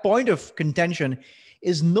my point of contention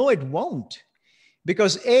is no, it won't.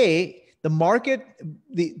 Because the market,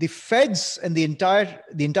 the Feds and the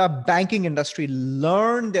entire banking industry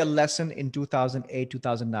learned their lesson in 2008,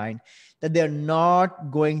 2009, that they're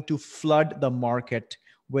not going to flood the market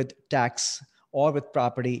with tax or with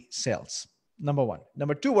property sales. Number one.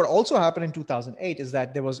 Number two, what also happened in 2008 is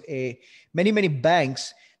that there was many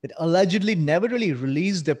banks that allegedly never really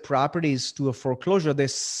released their properties to a foreclosure. They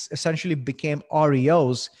essentially became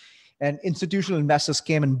REOs, and institutional investors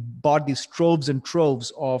came and bought these troves and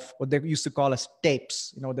troves of what they used to call as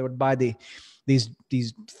tapes. You know, they would buy these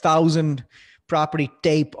 1,000 property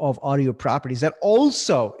tape of REO properties. That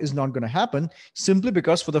also is not going to happen simply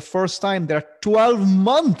because for the first time there are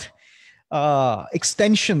 12-month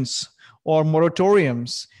extensions or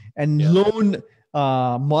moratoriums and loan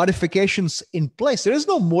modifications in place. There is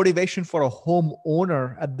no motivation for a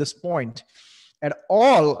homeowner at this point at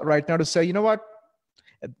all right now to say, you know what,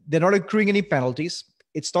 they're not accruing any penalties.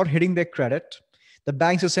 It's not hitting their credit. The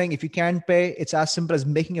banks are saying if you can't pay, it's as simple as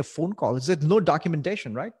making a phone call. There's no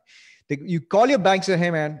documentation, right? You call your bank and say,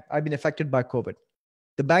 hey man, I've been affected by COVID.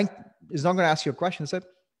 The bank is not going to ask you a question. They said,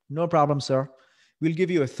 no problem, sir. We'll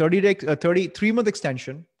give you a 3-month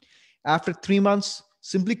extension. After 3 months,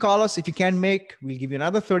 simply call us. If you can't make, we'll give you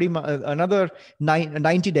another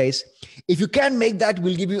 90 days. If you can't make that,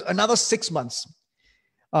 we'll give you another 6 months.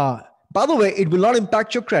 By the way, it will not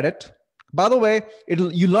impact your credit. By the way,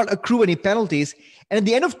 you'll not accrue any penalties. And at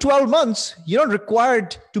the end of 12 months, you're not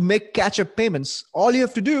required to make catch-up payments. All you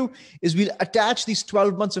have to do is we'll attach these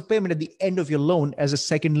 12 months of payment at the end of your loan as a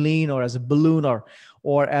second lien or as a balloon or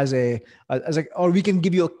we can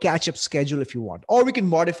give you a catch-up schedule if you want, or we can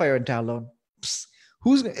modify your entire loan.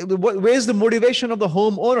 Where's the motivation of the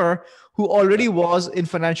homeowner who already was in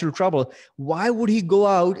financial trouble? Why would he go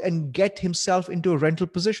out and get himself into a rental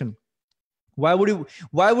position? Why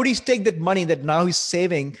would he take that money that now he's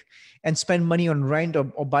saving and spend money on rent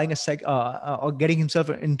or buying or getting himself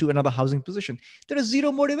into another housing position? There is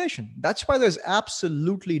zero motivation. That's why there's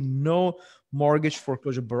absolutely no mortgage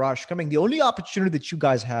foreclosure barrage coming. The only opportunity that you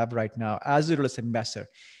guys have right now as a real estate investor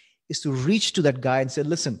is to reach to that guy and say,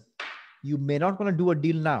 listen, you may not want to do a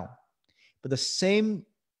deal now, but the same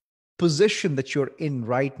position that you're in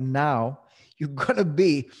right now, you're going to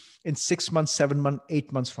be in 6 months, 7 months,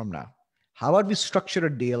 8 months from now. How about we structure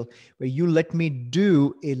a deal where you let me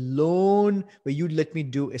do a loan, where you let me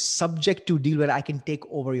do a subject to deal where I can take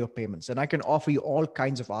over your payments and I can offer you all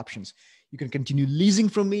kinds of options. You can continue leasing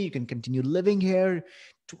from me. You can continue living here.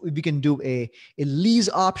 We can do a lease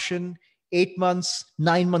option 8 months,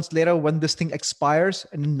 9 months later when this thing expires.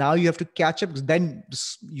 And now you have to catch up because then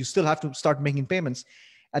you still have to start making payments.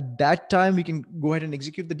 At that time, we can go ahead and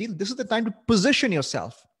execute the deal. This is the time to position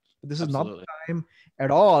yourself. This is not the time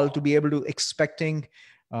at all to be able to expecting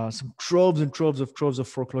some troves and troves of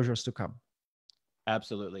foreclosures to come.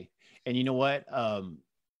 Absolutely. And you know what?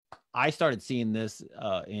 I started seeing this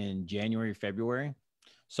in January, February.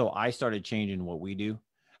 So I started changing what we do.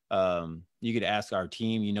 You could ask our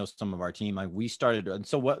team, you know, some of our team, like we started. And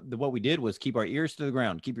so what we did was keep our ears to the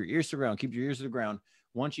ground, keep your ears to the ground, keep your ears to the ground.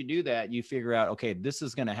 Once you do that, you figure out, okay, this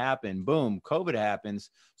is going to happen. Boom, COVID happens.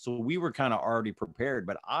 So we were kind of already prepared,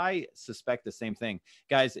 but I suspect the same thing.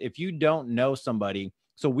 Guys, if you don't know somebody,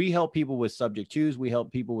 so we help people with subject twos. We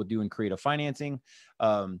help people with doing creative financing.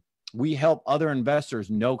 We help other investors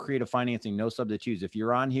know creative financing, know subject twos. If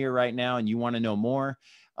you're on here right now and you want to know more,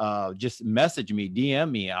 just message me,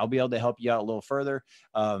 DM me. I'll be able to help you out a little further.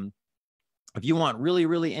 if you want really,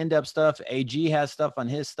 really in-depth stuff, AG has stuff on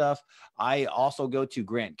his stuff. I also go to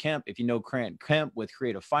Grant Kemp. If you know Grant Kemp with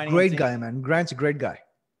creative financing. Great guy, man. Grant's a great guy.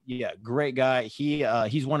 Yeah, great guy.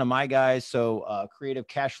 He's one of my guys. So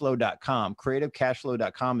creativecashflow.com.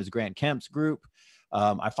 Creativecashflow.com is Grant Kemp's group.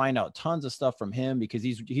 I find out tons of stuff from him because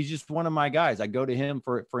he's just one of my guys. I go to him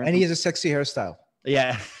for and he has a sexy hairstyle.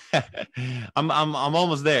 Yeah. I'm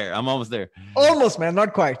almost there. I'm almost there. Almost, man,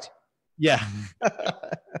 not quite. Yeah.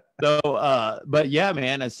 So, but yeah,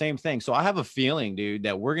 man, the same thing. So I have a feeling, dude,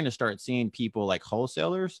 that we're going to start seeing people like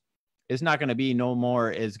wholesalers. It's not going to be no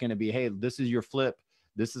more. It's going to be, hey, this is your flip.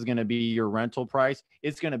 This is going to be your rental price.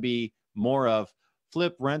 It's going to be more of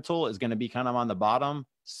flip rental is going to be kind of on the bottom.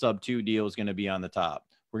 Sub 2 deal is going to be on the top.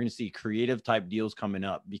 We're going to see creative type deals coming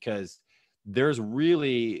up because there's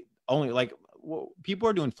really only like people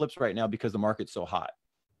are doing flips right now because the market's so hot.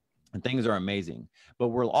 And things are amazing, but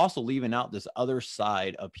we're also leaving out this other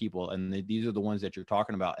side of people. And these are the ones that you're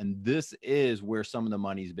talking about. And this is where some of the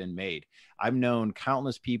money's been made. I've known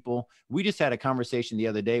countless people. We just had a conversation the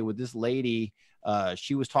other day with this lady.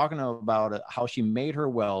 She was talking about how she made her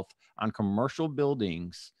wealth on commercial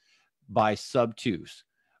buildings by sub 2s,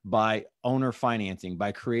 by owner financing,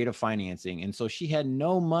 by creative financing. And so she had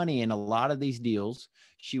no money in a lot of these deals.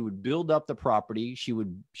 She would build up the property. She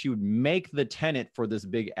would make the tenant for this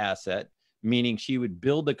big asset, meaning she would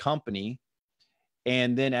build a company.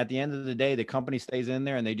 And then at the end of the day, the company stays in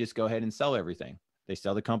there and they just go ahead and sell everything. They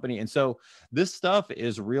sell the company. And so this stuff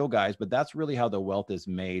is real, guys, but that's really how the wealth is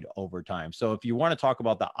made over time. So if you want to talk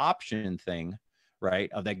about the option thing,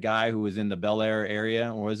 right, of that guy who was in the Bel Air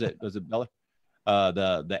area, or was it Bel Air?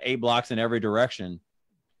 The A blocks in every direction.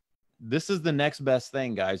 This is the next best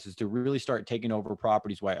thing, guys, is to really start taking over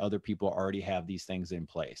properties while other people already have these things in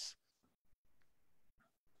place.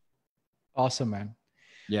 Awesome, man.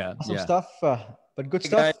 Yeah. Awesome yeah. stuff. But good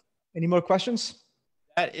stuff. Guys, any more questions?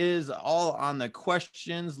 That is all on the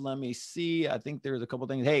questions. Let me see. I think there's a couple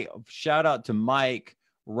things. Hey, shout out to Mike,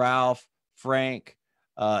 Ralph, Frank,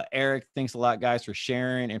 Eric. Thanks a lot, guys, for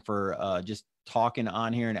sharing and for just talking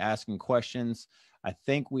on here and asking questions. I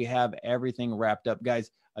think we have everything wrapped up, guys.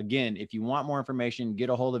 Again, if you want more information, get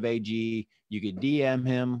a hold of AG. You could DM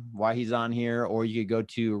him while he's on here, or you could go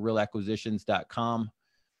to realacquisitions.com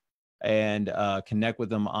and connect with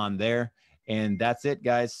them on there. And that's it,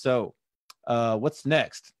 guys. So what's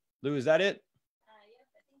next? Lou, is that it?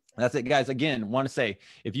 That's it, guys. Again, want to say,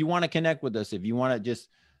 if you want to connect with us, if you want to just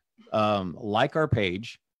like our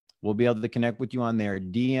page, we'll be able to connect with you on there.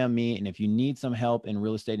 DM me. And if you need some help in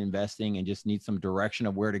real estate investing and just need some direction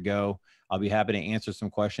of where to go, I'll be happy to answer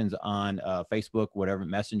some questions on Facebook, whatever,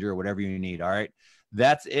 Messenger, whatever you need. All right.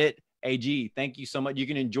 That's it. AG, thank you so much. You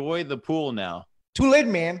can enjoy the pool now. Too late,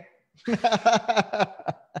 man.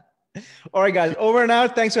 All right, guys. Over and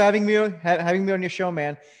out. Thanks for having me on your show,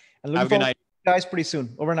 man. And looking forward to you guys pretty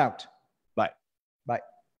soon. Over and out.